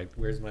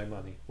 where's my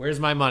money? Where's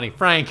my money?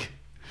 Frank,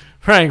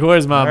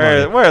 where's my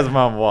money? Where's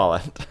my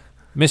wallet?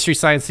 Mystery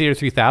Science Theater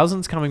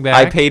 3000's coming back.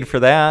 I paid for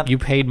that. You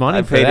paid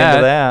money for that. I paid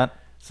into that.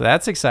 So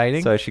that's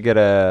exciting. So I should get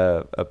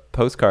a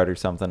postcard or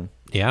something.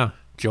 Yeah.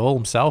 Joel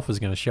himself is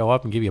going to show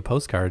up and give you a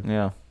postcard.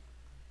 Yeah.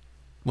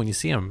 When you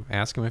see him,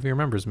 ask him if he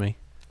remembers me.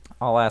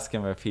 I'll ask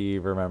him if he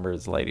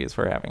remembers ladies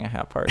we're having a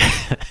hat party.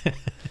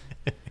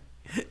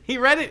 He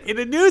read it in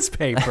a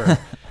newspaper.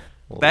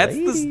 That's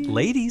the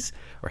ladies.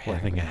 We're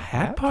having a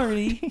hat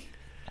party.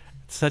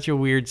 It's such a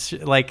weird...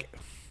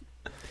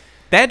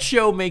 That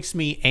show makes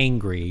me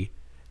angry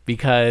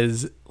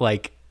because,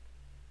 like,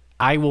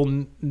 I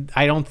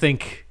don't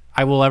think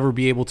I will ever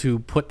be able to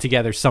put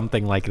together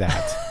something like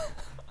that.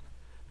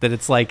 That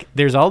it's like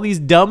there's all these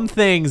dumb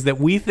things that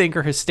we think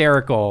are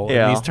hysterical,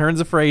 and these turns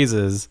of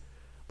phrases,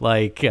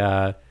 like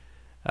I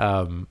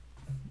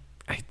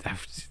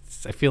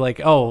feel like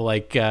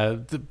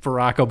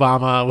Barack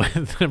Obama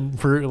with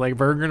like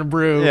Burger and a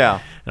Brew,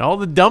 and all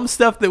the dumb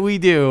stuff that we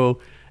do,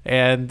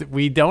 and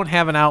we don't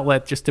have an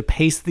outlet just to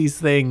paste these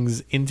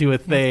things into a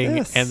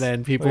thing, and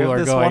then people are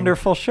this going,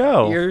 wonderful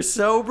show. You're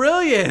so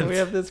brilliant. We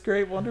have this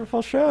great,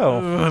 wonderful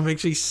show. It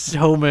makes me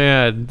so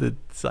mad that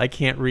I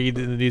can't read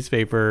in the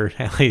newspaper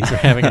ladies are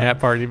having a hat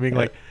party being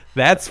like,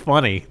 that's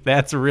funny.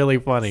 That's really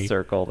funny.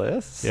 Circle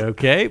this.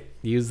 Okay.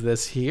 Use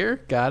this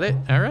here. Got it.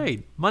 All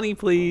right. Money,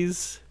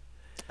 please.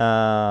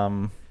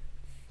 But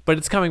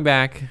it's coming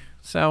back,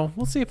 so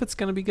we'll see if it's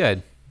going to be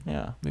good.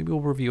 Yeah. Maybe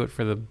we'll review it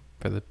for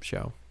the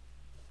show.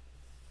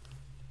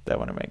 That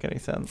wouldn't make any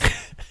sense.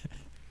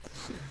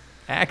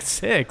 Act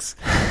 6.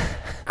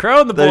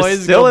 Crow and the They're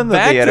boys still go in the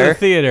back theater. to the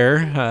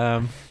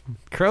theater.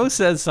 Crow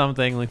says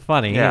something like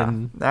funny. Yeah.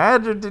 And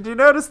Did you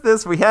notice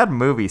this? We had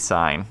movie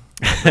sign.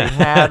 We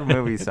had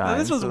movie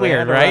signs. This was so weird, they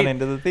had to right? Run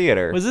into the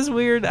theater. Was this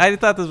weird? I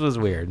thought this was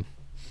weird.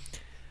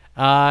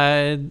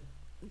 No.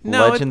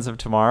 Legends of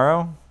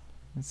Tomorrow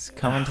is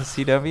coming to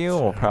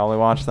CW. We'll probably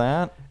watch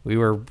that. We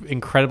were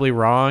incredibly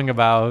wrong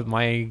about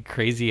My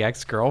Crazy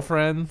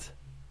Ex-Girlfriend.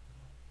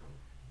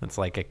 It's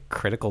like a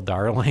critical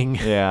darling.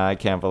 Yeah, I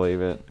can't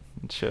believe it.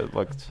 It should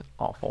looked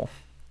awful.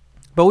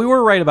 But we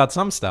were right about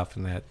some stuff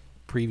in that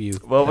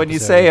preview. Well, when you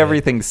say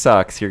everything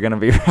sucks, you're going to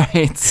be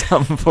right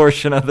some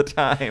portion of the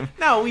time.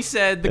 No, we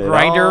said the It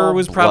Grinder all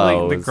was probably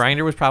blows. going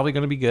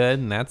to be good,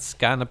 and that's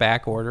gotten a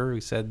back order.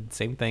 We said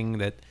same thing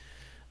that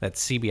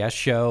CBS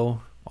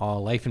show,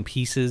 Life in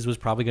Pieces, was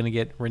probably going to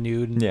get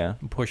renewed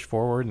and pushed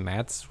forward, and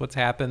that's what's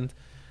happened.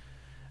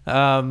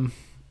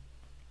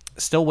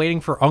 Still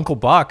waiting for Uncle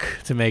Buck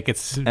to make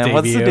its debut. And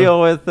what's the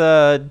deal with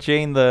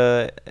Jane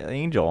the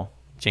Angel?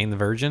 Jane the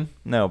Virgin?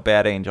 No,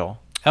 Bad Angel.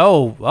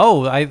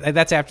 Oh,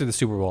 that's after the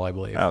Super Bowl, I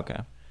believe. Okay.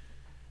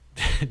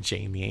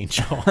 Jane the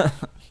Angel.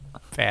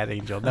 Bad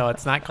Angel. No,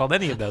 it's not called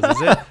any of those,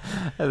 is it?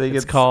 I think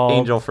it's called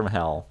Angel from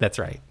Hell. That's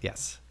right.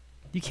 Yes.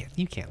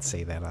 You can't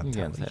say that on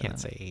television. You can't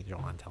say Angel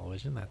on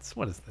television.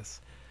 What is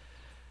this?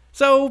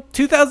 So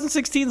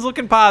 2016 is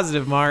looking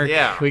positive, Mark.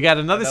 Yeah. We got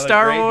another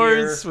Star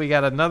Wars. Year. We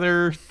got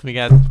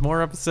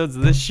more episodes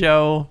of this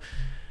show.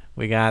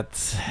 We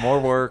got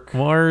more work.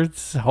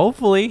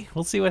 Hopefully,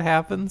 we'll see what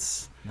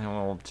happens. And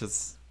we'll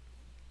it's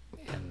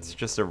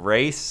just a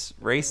race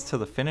to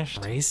the finish.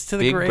 Race to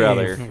the Big grave.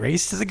 Brother.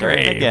 Race to the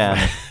grave.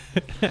 Again.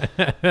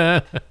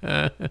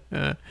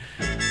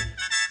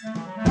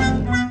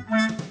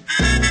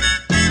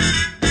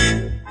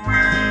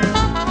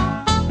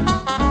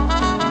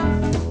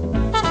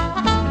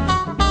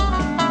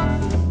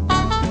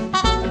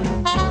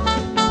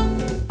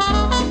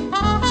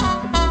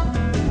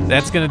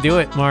 That's going to do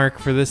it, Mark,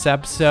 for this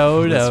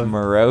episode of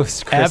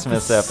morose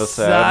Christmas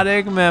episode.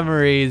 Episodic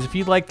Memories. If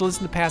you'd like to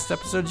listen to past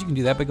episodes, you can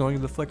do that by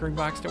going to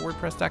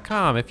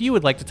theflickeringbox.wordpress.com. If you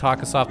would like to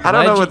talk us off the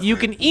ledge, you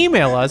can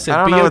email us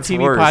at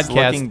BOTBpodcast.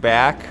 Looking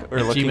back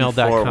or looking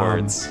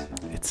forwards.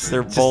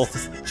 They're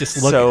both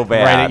just look so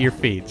bad. Right at your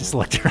feet. Just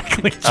look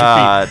directly at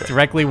your feet.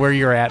 Directly where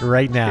you're at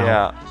right now.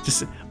 Yeah.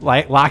 Just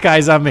lock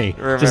eyes on me.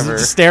 Remember,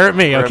 just stare at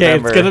me, okay?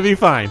 It's going to be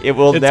fine. It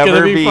will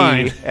never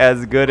be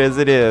as good as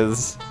it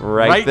is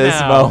right this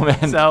now.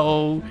 moment.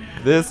 So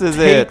this is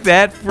take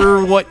that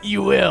for what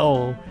you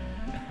will.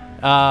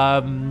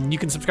 You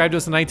can subscribe to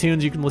us on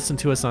iTunes. You can listen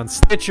to us on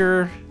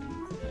Stitcher.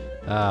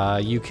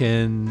 You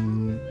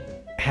can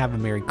have a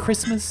Merry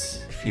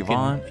Christmas. If you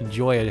want.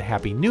 Enjoy a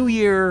Happy New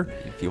Year.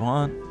 If you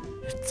want.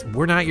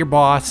 We're not your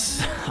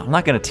boss. I'm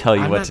not going to tell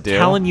you what to do. I'm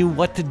not telling you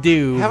what to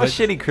do. Have a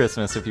shitty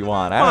Christmas if you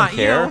want. I don't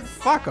care.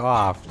 Fuck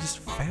off. Just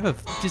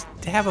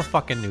have a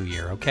fucking New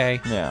Year, okay?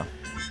 Yeah.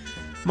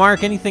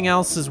 Mark, anything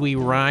else as we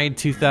ride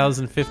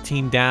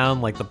 2015 down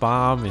like the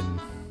bomb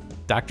in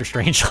Doctor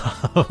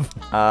Strangelove?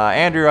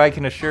 Andrew, I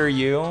can assure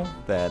you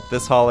that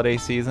this holiday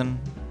season,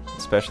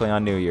 especially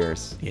on New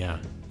Year's,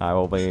 I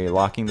will be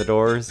locking the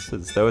doors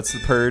as though it's the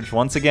purge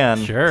once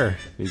again. Sure.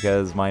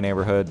 Because my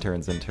neighborhood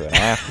turns into an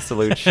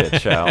absolute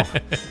shit show.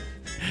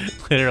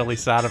 Literally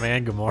Sodom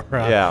and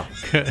Gomorrah. Yeah.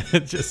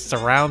 Just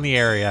surround the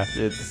area.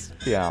 It's,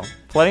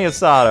 plenty of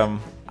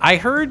Sodom. I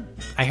heard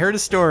a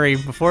story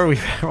before we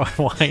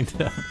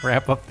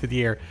wrap up the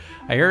year.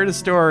 I heard a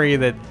story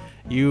that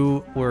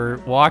you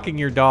were walking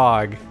your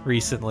dog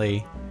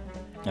recently,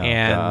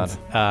 and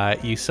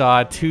you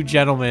saw two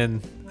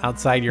gentlemen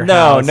outside your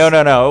house. No.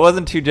 It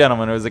wasn't two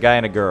gentlemen. It was a guy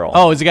and a girl.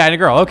 Oh, it was a guy and a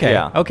girl. Okay.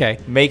 Yeah. Okay.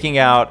 Making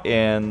out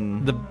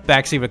in the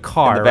backseat of a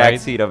car. In the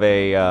backseat of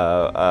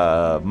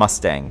a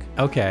Mustang.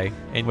 Okay.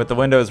 And with the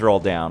windows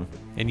rolled down.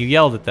 And you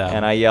yelled at them.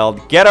 And I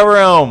yelled, "Get a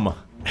room!"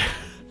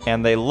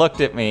 And they looked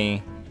at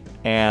me.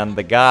 And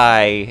the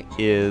guy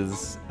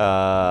is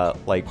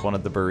like one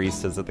of the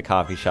baristas at the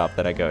coffee shop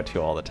that I go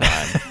to all the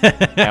time.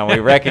 And we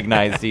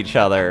recognized each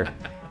other.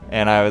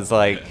 And I was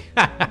like,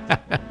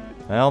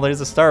 well, there's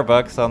a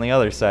Starbucks on the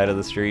other side of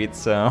the street,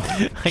 so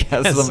I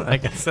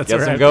guess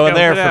I'm going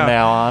there from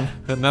now on.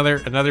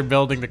 Another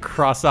building to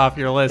cross off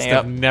your list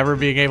of never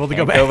being able to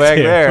go back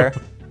there.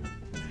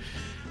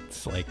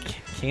 It's like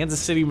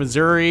Kansas City,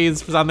 Missouri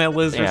is on that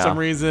list for some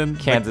reason.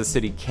 Kansas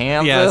City,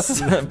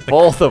 Kansas. Yes,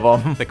 both of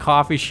them. The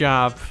coffee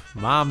shop,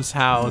 mom's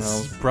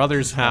house,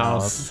 brother's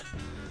house.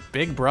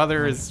 Big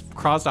Brother is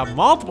crossed off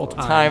multiple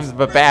times.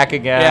 But back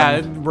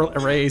again. Yeah,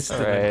 erased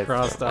and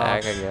crossed off.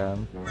 Back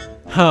again.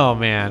 Oh,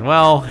 man.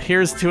 Well,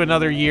 here's to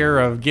another year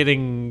of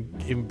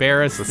getting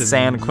embarrassed. The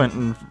San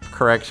Quentin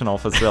Correctional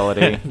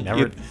Facility.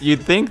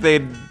 You'd think they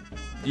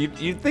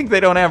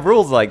don't have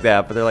rules like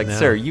that, but they're like,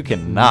 sir, you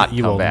cannot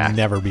come back. You will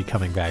never be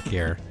coming back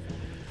here.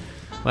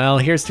 Well,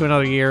 here's to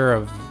another year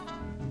of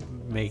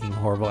making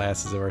horrible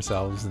asses of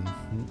ourselves, and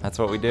that's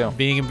what we do.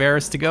 Being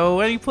embarrassed to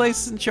go any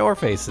place and show our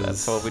faces.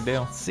 That's what we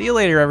do. See you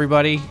later,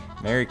 everybody.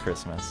 Merry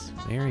Christmas.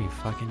 Merry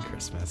fucking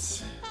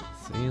Christmas.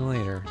 See you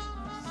later.